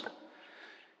performance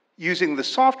using the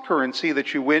soft currency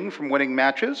that you win from winning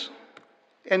matches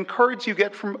and cards you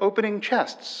get from opening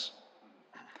chests.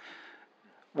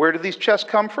 Where do these chests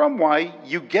come from? Why,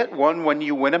 you get one when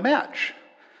you win a match.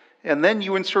 And then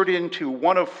you insert it into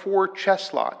one of 4 chest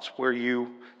slots where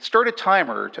you start a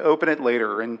timer to open it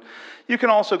later. And you can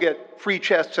also get free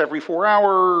chests every 4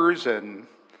 hours and,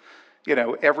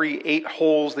 every 8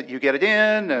 holes that you get it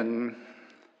in. And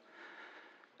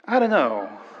I don't know.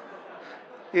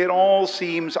 It all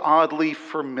seems oddly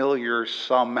familiar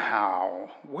somehow.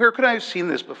 Where could I have seen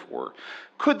this before?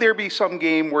 Could there be some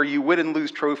game where you win and lose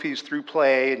trophies through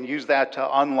play and use that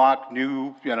to unlock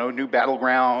new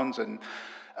battlegrounds and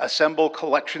assemble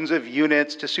collections of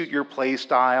units to suit your play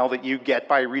style that you get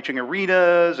by reaching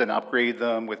arenas and upgrade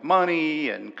them with money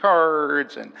and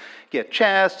cards and get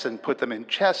chests and put them in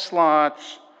chest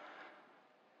slots?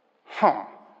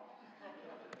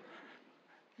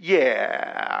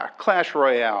 Yeah, Clash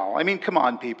Royale. I mean, come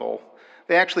on, people.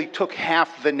 They actually took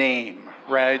half the name,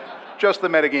 right? Just the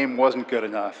metagame wasn't good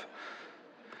enough.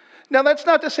 Now, that's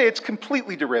not to say it's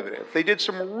completely derivative. They did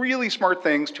some really smart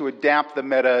things to adapt the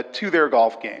meta to their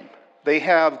golf game. They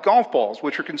have golf balls,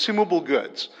 which are consumable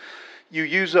goods. You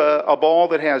use a ball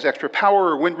that has extra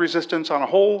power or wind resistance on a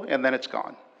hole, and then it's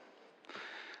gone.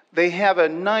 They have a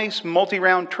nice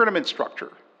multi-round tournament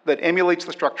structure that emulates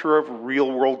the structure of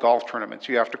real-world golf tournaments.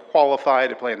 You have to qualify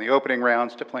to play in the opening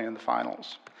rounds, to play in the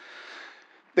finals.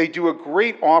 They do a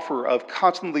great offer of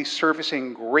constantly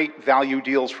surfacing great value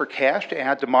deals for cash to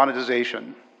add to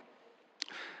monetization.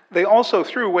 They also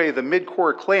threw away the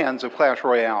mid-core clans of Clash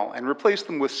Royale and replaced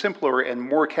them with simpler and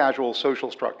more casual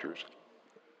social structures.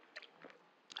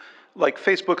 like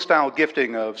Facebook-style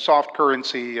gifting of soft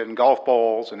currency and golf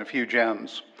balls and a few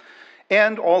gems.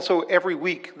 And also every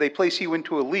week they place you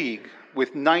into a league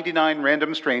with 99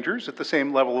 random strangers at the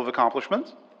same level of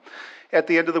accomplishment. At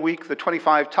the end of the week, the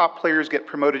 25 top players get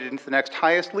promoted into the next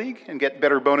highest league and get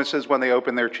better bonuses when they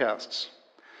open their chests.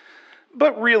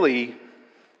 But really,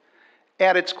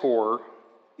 at its core,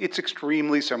 it's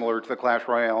extremely similar to the Clash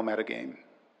Royale metagame.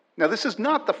 Now, this is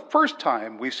not the first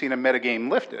time we've seen a metagame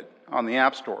lifted on the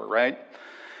App Store, right?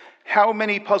 How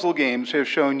many puzzle games have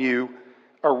shown you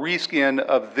a reskin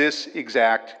of this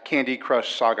exact Candy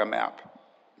Crush Saga map?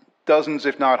 Dozens,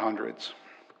 if not hundreds.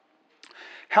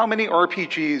 How many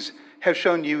RPGs have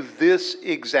shown you this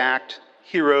exact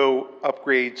hero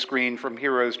upgrade screen from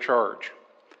Hero's Charge?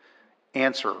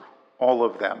 Answer, all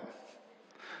of them.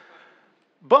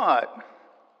 But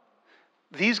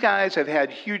these guys have had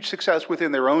huge success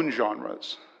within their own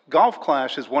genres. Golf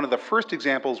Clash is one of the first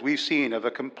examples we've seen of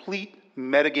a complete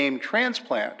metagame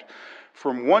transplant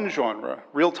from one genre,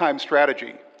 real-time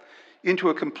strategy, into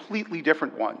a completely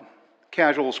different one,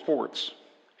 casual sports.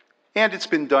 And it's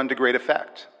been done to great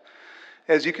effect.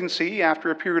 As you can see,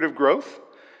 after a period of growth,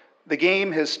 the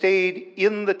game has stayed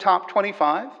in the top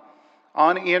 25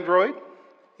 on Android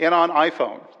and on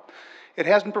iPhone. It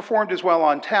hasn't performed as well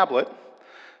on tablet,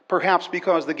 perhaps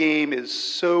because the game is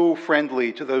so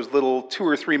friendly to those little 2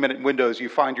 or 3 minute windows you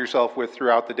find yourself with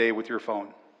throughout the day with your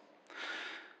phone.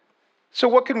 So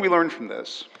what can we learn from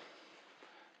this?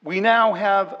 We now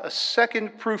have a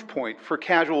second proof point for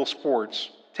casual sports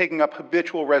taking up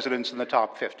habitual residence in the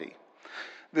top 50.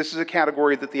 This is a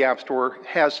category that the App Store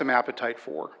has some appetite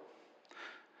for.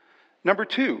 Number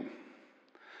 2,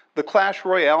 the Clash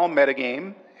Royale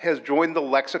metagame has joined the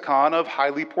lexicon of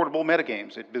highly portable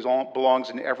metagames. It belongs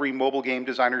in every mobile game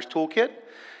designer's toolkit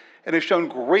and has shown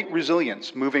great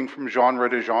resilience moving from genre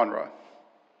to genre.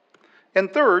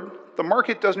 And third, the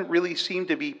market doesn't really seem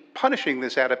to be punishing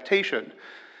this adaptation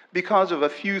because of a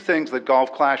few things that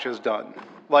Golf Clash has done,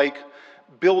 like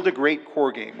build a great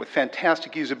core game with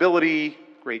fantastic usability,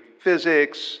 great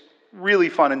physics, really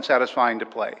fun and satisfying to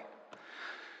play.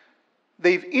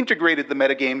 They've integrated the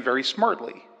metagame very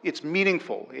smartly. It's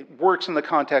meaningful. It works in the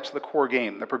context of the core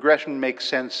game. The progression makes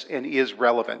sense and is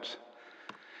relevant.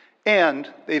 And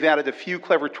they've added a few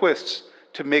clever twists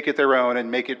to make it their own and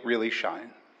make it really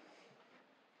shine.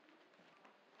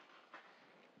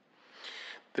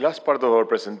 The last part of our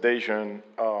presentation,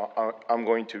 I'm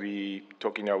going to be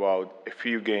talking about a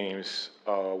few games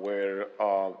where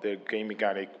the game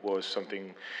mechanic was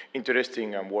something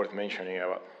interesting and worth mentioning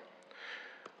about.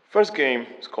 First game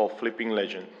is called Flipping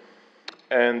Legend.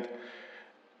 And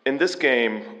in this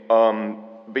game,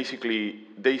 basically,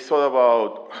 they thought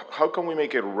about how can we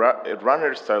make a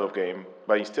runner style of game,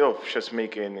 but instead of just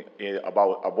making it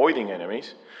about avoiding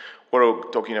enemies, we're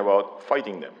talking about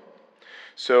fighting them.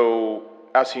 So,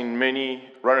 as in many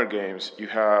runner games, you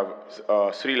have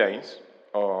 3 lanes,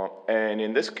 and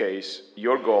in this case,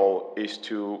 your goal is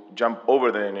to jump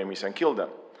over the enemies and kill them.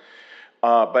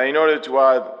 But in order to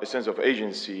add a sense of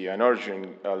agency and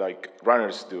urging, like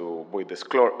runners do with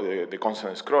the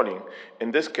constant scrolling,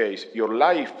 in this case, your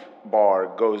life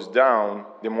bar goes down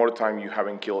the more time you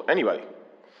haven't killed anybody.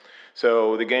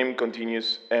 So the game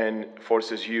continues and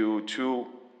forces you to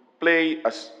play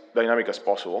as dynamic as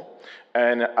possible.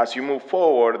 And as you move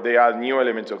forward, they add new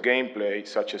elements of gameplay,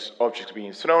 such as objects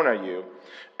being thrown at you,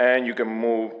 and you can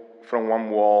move from one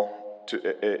wall to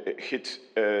hit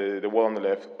the wall on the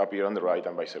left, appear on the right,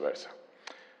 and vice versa.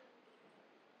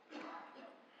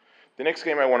 The next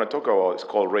game I want to talk about is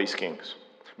called Race Kings.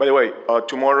 By the way,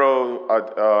 tomorrow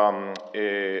at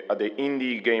the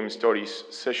Indie Game Stories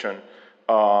session,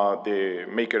 the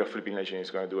maker of Flipping Legend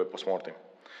is going to do a postmortem.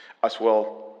 As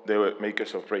well, the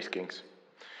makers of Race Kings.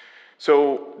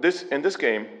 So in this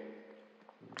game,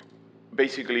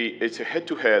 basically, it's a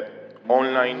head-to-head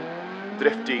online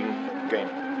drifting game.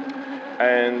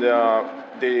 And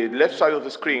the left side of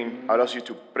the screen allows you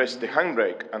to press the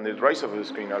handbrake, and the right side of the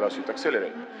screen allows you to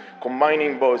accelerate.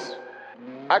 Combining both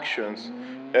actions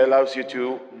allows you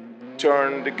to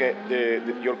turn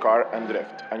your car and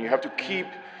drift. And you have to keep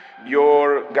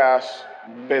your gas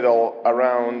pedal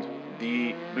around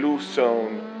the blue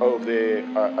zone of the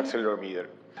accelerometer.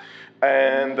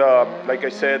 And like I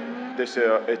said,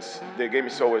 the game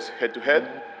is always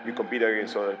head-to-head. You compete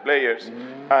against other players,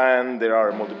 and there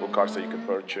are multiple cars that you can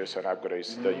purchase and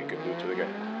upgrades that you can do to the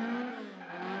game.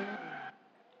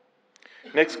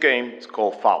 Next game is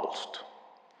called Faust.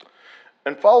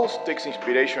 And Faust takes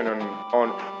inspiration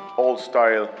on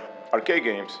old-style arcade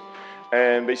games.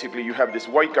 And basically, you have this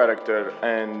white character,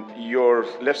 and your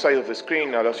left side of the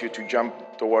screen allows you to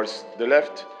jump towards the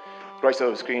left, right side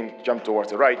of the screen, jump towards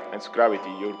the right, and it's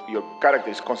gravity. Your character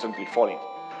is constantly falling.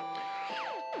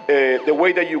 The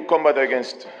way that you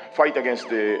fight against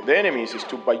the enemies is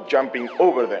by jumping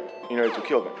over them in order to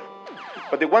kill them.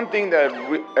 But the one thing that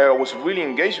was really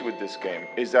engaged with this game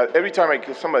is that every time I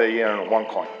kill somebody, I earn 1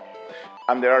 coin.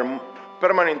 And there are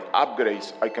permanent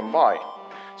upgrades I can buy.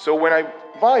 So when I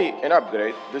buy an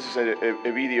upgrade, this is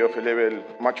a video of a level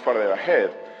much farther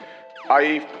ahead,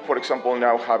 I, for example,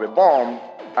 now have a bomb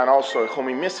and also a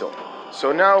homing missile.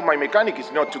 So now my mechanic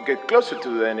is not to get closer to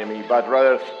the enemy, but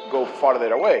rather go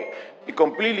farther away. It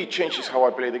completely changes how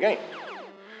I play the game.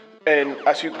 And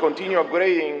as you continue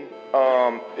upgrading,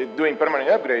 doing permanent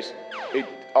upgrades, it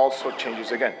also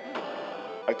changes again.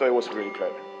 I thought it was really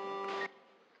clever.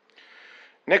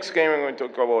 Next game I'm going to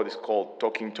talk about is called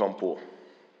Talking Tom Pool.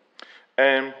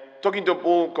 And Talking Tom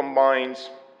Pool combines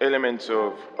elements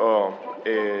of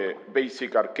a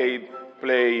basic arcade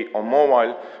play on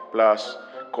mobile plus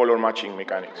color matching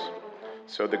mechanics.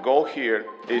 So the goal here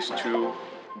is to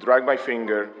drag my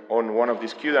finger on one of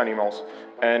these cute animals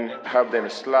and have them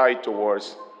slide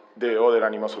towards the other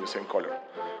animals of the same color.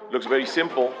 Looks very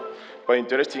simple, but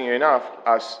interesting enough,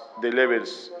 as the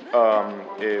levels,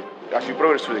 as you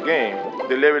progress through the game,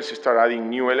 the levels start adding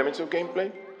new elements of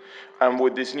gameplay. And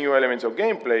with these new elements of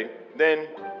gameplay, then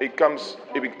it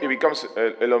becomes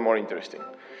a lot more interesting.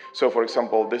 So for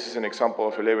example, this is an example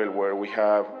of a level where we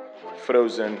have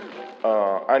frozen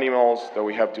animals that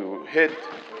we have to hit,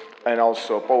 and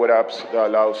also power-ups that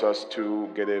allows us to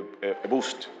get a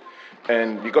boost.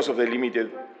 And because of the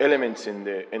limited elements in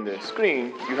the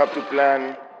screen, you have to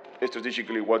plan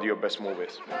strategically what your best move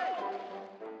is.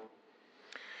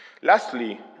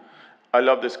 Lastly, I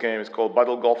love this game. It's called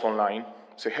Battle Golf Online.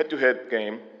 It's a head-to-head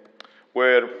game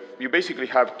where you basically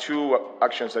have 2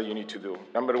 actions that you need to do.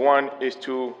 Number 1 is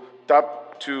to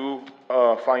tap to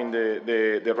find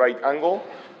the right angle,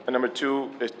 and number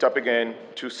 2 is tap again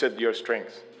to set your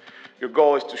strength. Your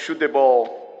goal is to shoot the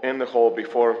ball in the hole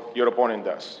before your opponent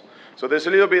does. So there's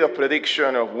a little bit of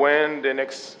prediction of when the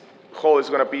next hole is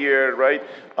going to appear, right?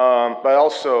 But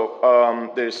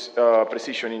also there's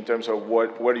precision in terms of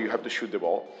where you have to shoot the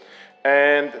ball.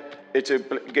 And it's a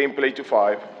game play to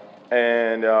 5,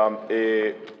 and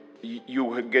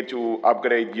you get to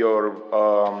upgrade your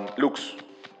looks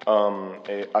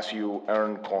as you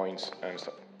earn coins and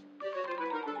stuff.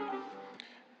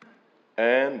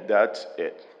 And that's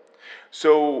it.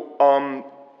 So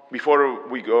before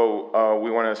we go,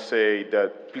 we want to say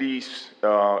that please,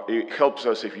 it helps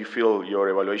us if you fill your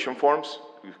evaluation forms,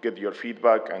 get your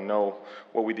feedback and know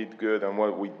what we did good and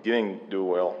what we didn't do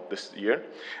well this year.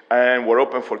 And we're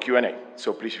open for Q&A.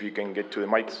 So please, if you can get to the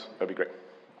mics, that'd be great.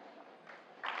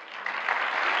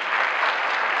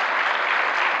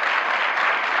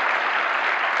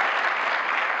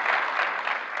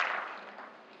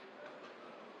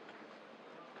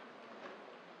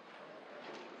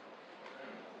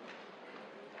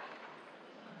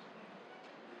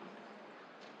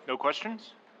 No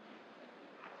questions?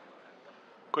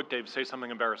 Quick, Dave, say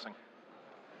something embarrassing.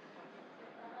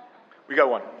 We got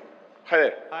one. Hi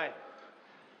there. Hi.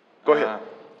 Go ahead.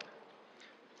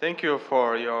 Thank you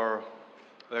for your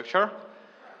lecture.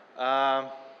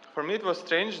 For me, it was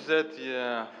strange that,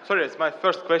 sorry, it's my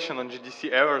first question on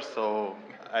GDC ever, so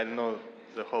I don't know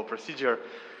the whole procedure.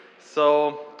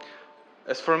 So,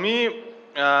 as for me,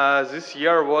 this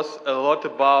year was a lot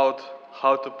about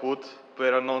how to put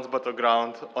PlayerUnknown's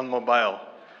Battleground on mobile.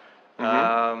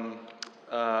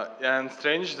 And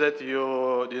strange that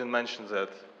you didn't mention that.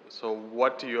 So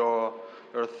what your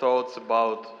thoughts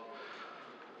about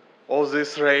all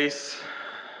this race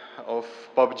of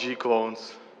PUBG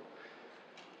clones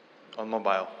on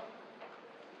mobile?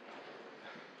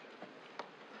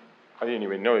 I didn't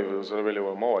even know it was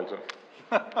available on mobile. So.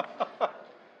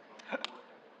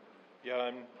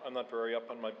 Yeah, I'm not very up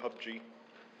on my PUBG.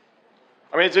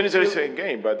 I mean, it's an interesting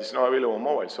game, but it's not available on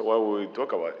mobile, so why would we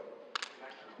talk about it?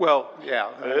 Well, yeah,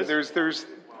 there's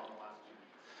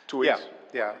 2 weeks?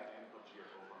 Yeah.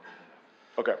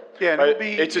 Okay. Yeah, and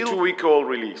it's a 2-week-old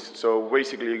release, so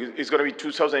basically it's going to be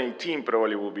 2018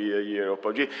 probably will be a year of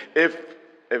PUBG. If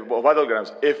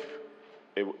Battlegrounds, if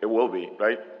it will be,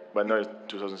 right? But no, it's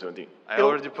 2017. I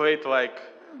already played like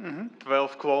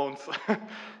 12 clones.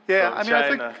 Yeah, I mean,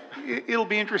 China. I think it'll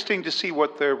be interesting to see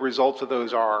what the results of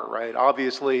those are, right?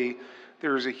 Obviously,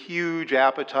 there's a huge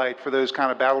appetite for those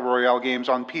kind of battle royale games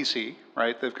on PC,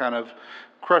 right? They've kind of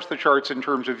crushed the charts in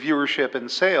terms of viewership and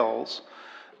sales.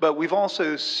 But we've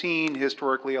also seen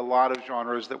historically a lot of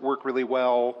genres that work really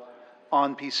well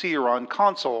on PC or on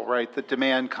console, right? That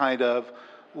demand kind of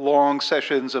long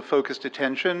sessions of focused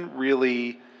attention,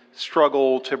 really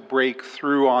struggle to break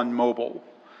through on mobile.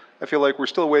 I feel like we're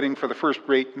still waiting for the first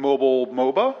great mobile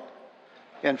MOBA,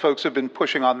 and folks have been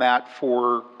pushing on that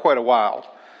for quite a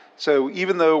while. So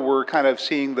even though we're kind of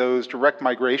seeing those direct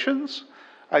migrations,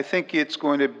 I think it's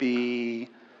going to be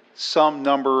some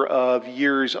number of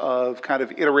years of kind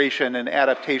of iteration and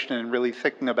adaptation and really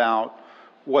thinking about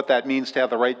what that means to have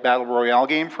the right battle royale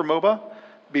game for MOBA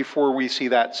before we see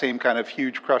that same kind of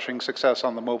huge crushing success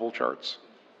on the mobile charts.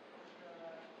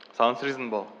 Sounds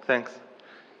reasonable. Thanks.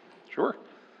 Sure.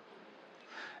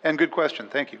 And good question.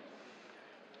 Thank you.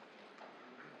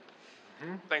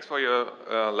 Thanks for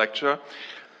your lecture.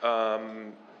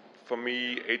 For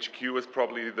me, HQ was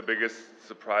probably the biggest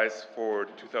surprise for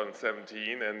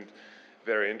 2017 and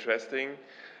very interesting.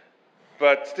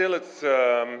 But still, it's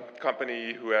a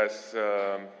company who has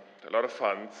a lot of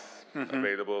funds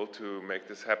available to make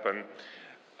this happen.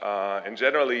 And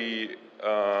generally,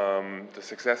 the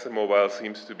success in mobile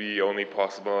seems to be only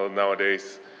possible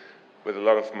nowadays with a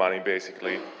lot of money,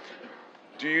 basically.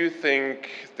 Do you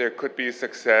think there could be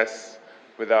success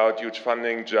without huge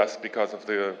funding just because of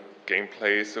the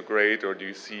gameplay is so great, or do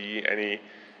you see any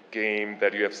game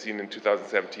that you have seen in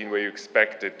 2017 where you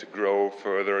expect it to grow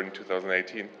further in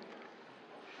 2018?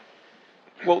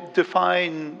 Well,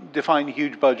 define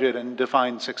huge budget and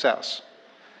define success.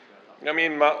 I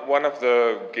mean, one of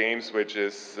the games which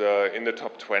is in the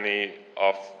top 20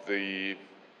 of the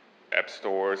app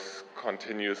stores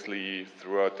continuously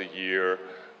throughout the year,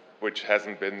 which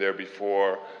hasn't been there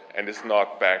before and is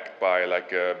not backed by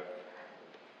like a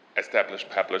established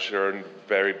publisher and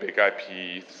very big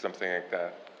IP, something like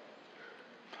that.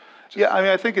 Yeah, I mean,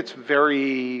 I think it's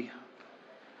very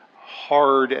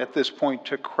hard at this point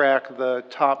to crack the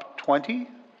top 20,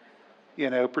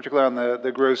 particularly on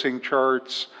the grossing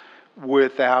charts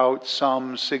without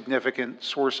some significant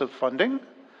source of funding.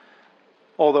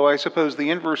 Although I suppose the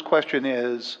inverse question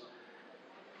is,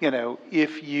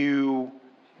 if you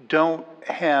don't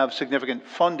have significant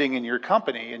funding in your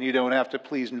company and you don't have to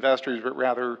please investors, but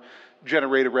rather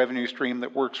generate a revenue stream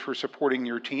that works for supporting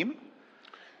your team,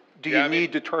 do you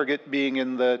need to target being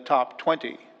in the top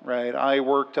 20, right? I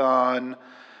worked on,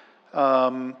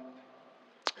 a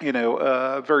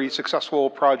very successful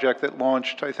project that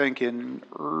launched, I think, in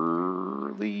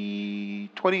early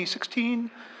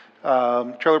 2016.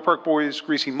 Trailer Park Boys,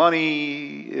 Greasy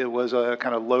Money. It was a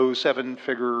kind of low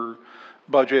seven-figure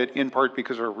budget, in part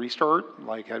because of a restart.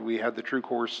 Like, had we had the true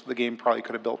course, the game probably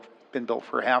could have been built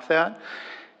for half that.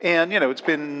 And, it's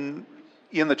been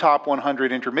in the top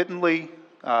 100 intermittently,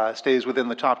 stays within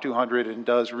the top 200 and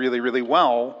does really, really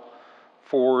well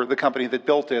for the company that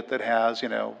built it that has,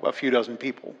 a few dozen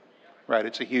people, right?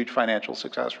 It's a huge financial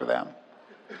success for them.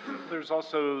 There's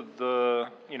also the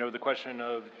question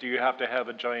of, do you have to have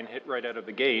a giant hit right out of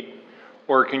the gate,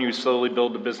 or can you slowly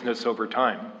build the business over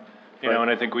time?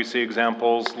 And I think we see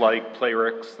examples like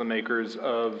Playrix, the makers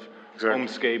of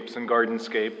Homescapes and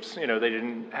Gardenscapes. They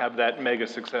didn't have that mega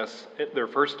success their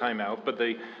first time out, but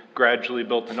they gradually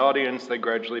built an audience, they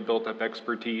gradually built up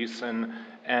expertise, and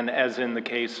as in the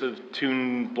case of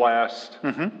Toon Blast,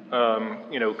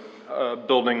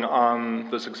 building on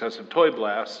the success of Toy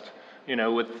Blast,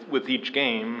 with each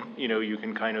game, you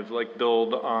can kind of like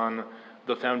build on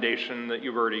the foundation that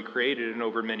you've already created and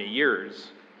over many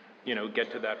years,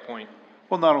 get to that point.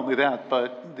 Well, not only that,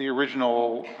 but the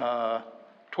original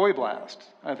Toy Blast,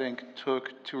 I think,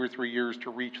 took 2 or 3 years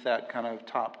to reach that kind of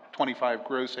top 25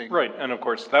 grossing. Right, and of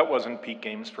course, that wasn't Peak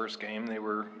Games' first game. They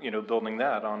were, building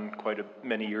that on quite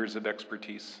many years of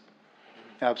expertise.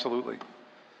 Absolutely.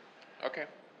 Okay,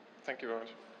 thank you very much.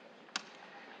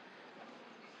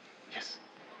 Yes.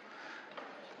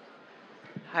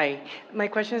 Hi, my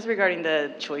question is regarding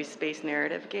the choice-based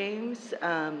narrative games,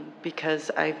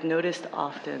 because I've noticed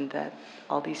often that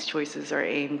all these choices are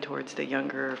aimed towards the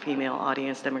younger female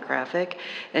audience demographic,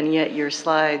 and yet your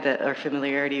slide that our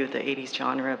familiarity with the 80s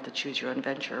genre of the choose your own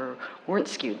adventure weren't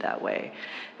skewed that way.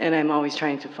 And I'm always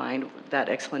trying to find that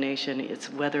explanation. It's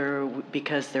whether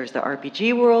because there's the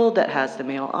RPG world that has the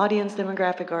male audience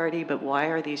demographic already, but why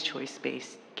are these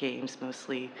choice-based games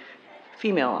mostly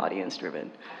female audience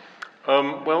driven?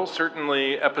 Well,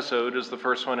 certainly Episode, as the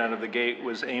first one out of the gate,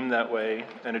 was aimed that way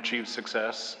and achieved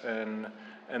success, and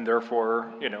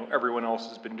therefore, everyone else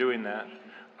has been doing that.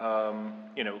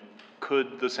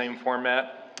 Could the same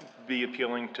format be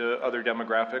appealing to other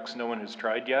demographics? No one has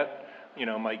tried yet.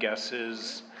 My guess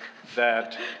is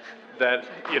that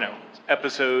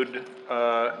Episode,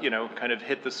 kind of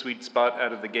hit the sweet spot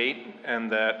out of the gate,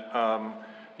 and that,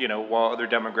 while other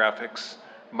demographics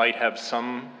might have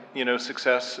some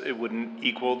success, it wouldn't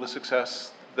equal the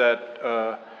success that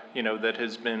that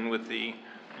has been with the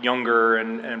younger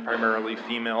and primarily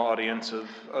female audience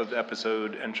of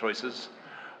episode and choices.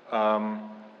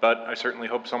 But I certainly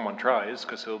hope someone tries,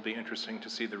 because it'll be interesting to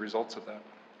see the results of that.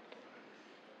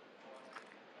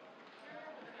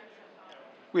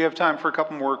 We have time for a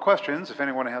couple more questions. If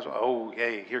anyone has, oh,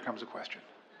 yay, here comes a question.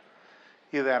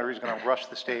 Either that or he's going to rush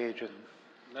the stage and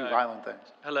do violent things.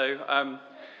 Hello.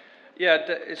 Yeah,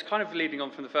 it's kind of leading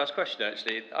on from the first question,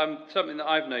 actually. Something that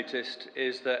I've noticed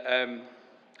is that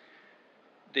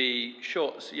the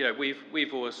shorts,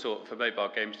 we've always thought for mobile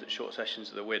games that short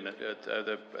sessions are the win, are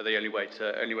the only way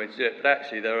to do it. But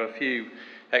actually, there are a few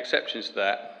exceptions to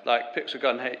that, like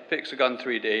Pixel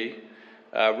 3D,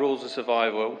 Rules of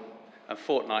Survival, and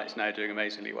Fortnite's now doing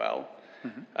amazingly well.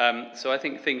 Mm-hmm. So I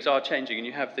think things are changing, and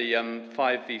you have the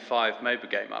 5v5 MOBA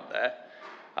game up there.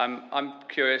 I'm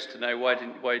curious to know why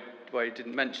you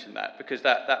didn't mention that, because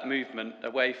that movement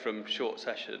away from short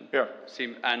session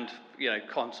and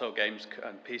console games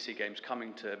and PC games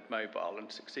coming to mobile and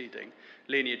succeeding.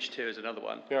 Lineage 2 is another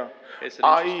one. Yeah, it's an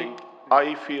interesting.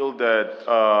 I feel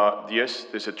that yes,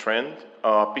 there's a trend.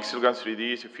 Pixel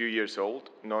 3D is a few years old,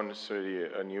 not necessarily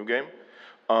a new game,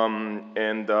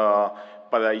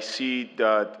 but I see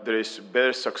that there is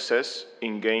better success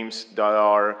in games that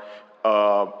are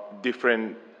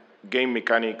different game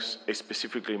mechanics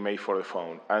specifically made for the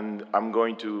phone. And I'm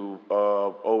going to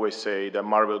always say that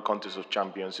Marvel Contest of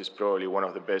Champions is probably one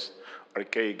of the best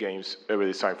arcade games ever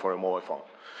designed for a mobile phone.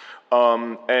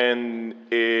 And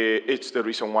it's the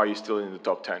reason why it's still in the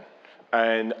top 10.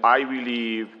 And I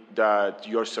believe that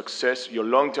your success, your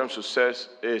long-term success,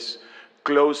 is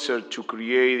closer to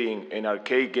creating an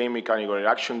arcade game mechanic or an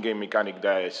action game mechanic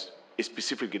that is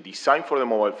specifically designed for the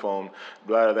mobile phone,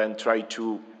 rather than try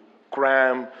to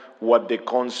cram what the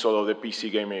console or the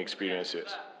PC gaming experience is.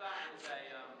 That's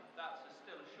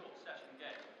still a short session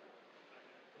game.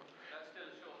 That's still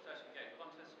a short session game.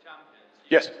 Contest of Champions.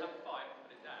 Yes. You have a fight and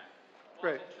put it down.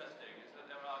 Right. What's interesting is that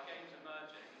there are games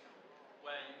emerging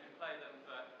where you can play them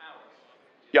for hours.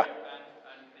 Yeah.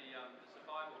 And the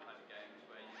survival kind of games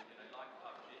where you like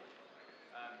PUBG,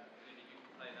 you can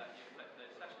play that.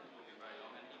 Those sessions will be very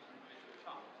long, and each individual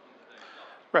chunks don't stop.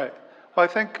 Right. Well,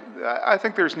 I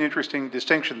think there's an interesting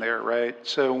distinction there, right?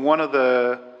 So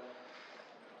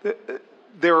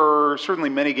there are certainly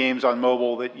many games on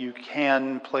mobile that you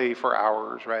can play for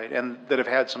hours, right, and that have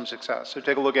had some success. So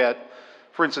take a look at,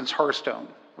 for instance, Hearthstone,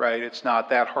 right? It's not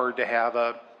that hard to have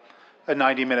a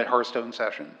 90-minute Hearthstone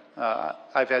session.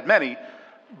 I've had many,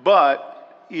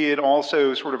 but it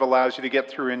also sort of allows you to get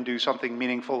through and do something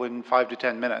meaningful in 5 to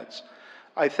 10 minutes.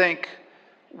 I think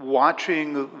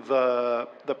watching the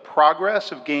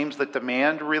progress of games that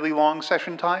demand really long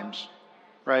session times,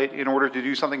 right, in order to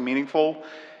do something meaningful,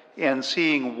 and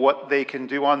seeing what they can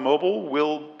do on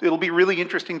mobile, it'll be really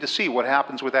interesting to see what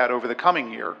happens with that over the coming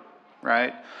year,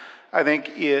 right? I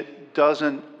think it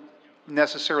doesn't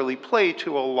necessarily play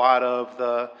to a lot of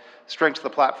the strengths of the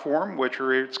platform, which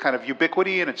are its kind of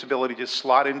ubiquity and its ability to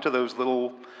slot into those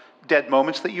little dead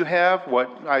moments that you have, what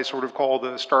I sort of call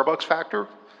the Starbucks factor,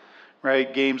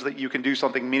 right? Games that you can do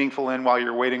something meaningful in while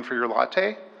you're waiting for your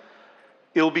latte.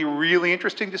 It'll be really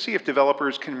interesting to see if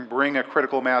developers can bring a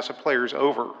critical mass of players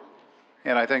over.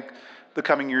 And I think the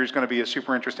coming year is going to be a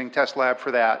super interesting test lab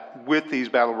for that with these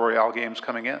Battle Royale games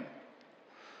coming in.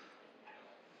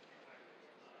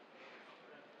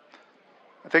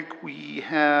 I think we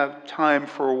have time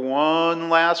for one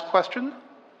last question.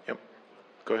 Yep,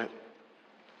 go ahead.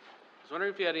 I was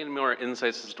wondering if you had any more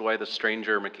insights as to why the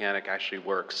stranger mechanic actually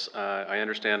works. I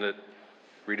understand it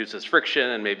reduces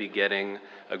friction and maybe getting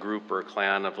a group or a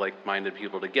clan of like-minded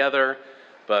people together,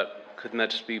 but couldn't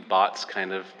that just be bots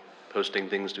kind of posting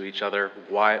things to each other?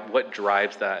 What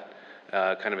drives that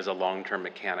kind of as a long-term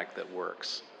mechanic that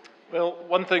works? Well,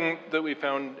 one thing that we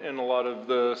found in a lot of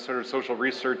the sort of social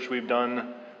research we've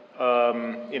done,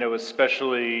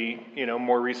 especially,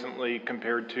 more recently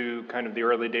compared to kind of the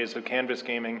early days of canvas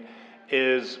gaming,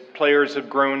 is players have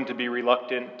grown to be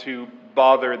reluctant to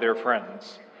bother their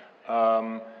friends.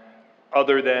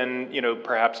 Other than,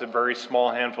 perhaps a very small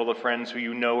handful of friends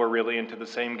who are really into the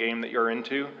same game that you're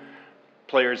into,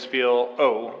 players feel,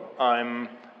 I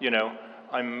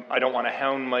don't want to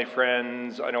hound my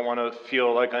friends, I don't want to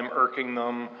feel like I'm irking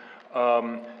them.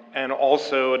 And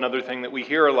also another thing that we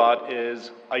hear a lot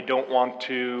is, I don't want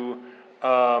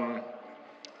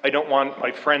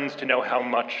my friends to know how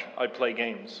much I play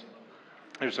games.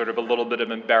 There's sort of a little bit of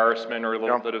embarrassment or a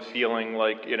little bit of feeling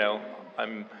like,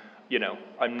 I'm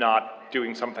not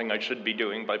doing something I should be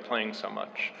doing by playing so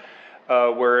much.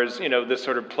 Whereas, this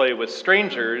sort of play with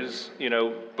strangers,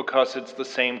 because it's the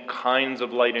same kinds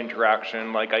of light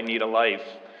interaction, like I need a life,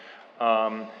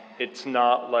 it's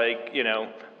not like,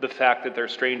 the fact that they're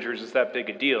strangers is that big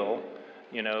a deal.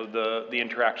 The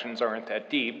interactions aren't that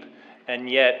deep, and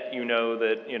yet you know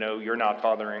that, you're not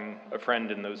bothering a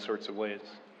friend in those sorts of ways.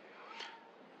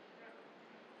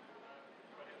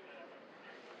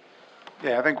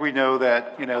 Yeah, I think we know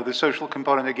that, the social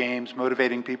component of games,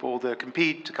 motivating people to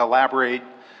compete, to collaborate,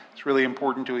 is really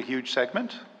important to a huge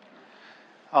segment.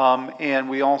 And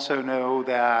we also know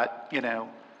that,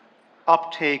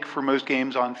 uptake for most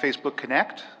games on Facebook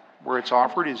Connect, where it's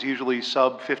offered, is usually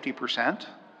sub 50%.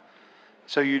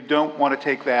 So you don't want to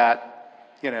take that,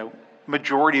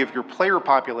 majority of your player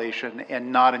population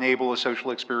and not enable a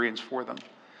social experience for them.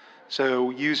 So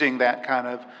using that kind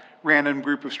of random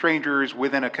group of strangers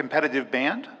within a competitive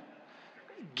band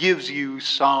gives you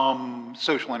some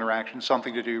social interaction,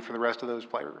 something to do for the rest of those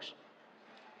players.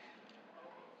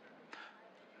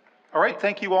 All right,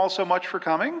 thank you all so much for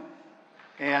coming,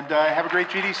 and have a great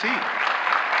GDC.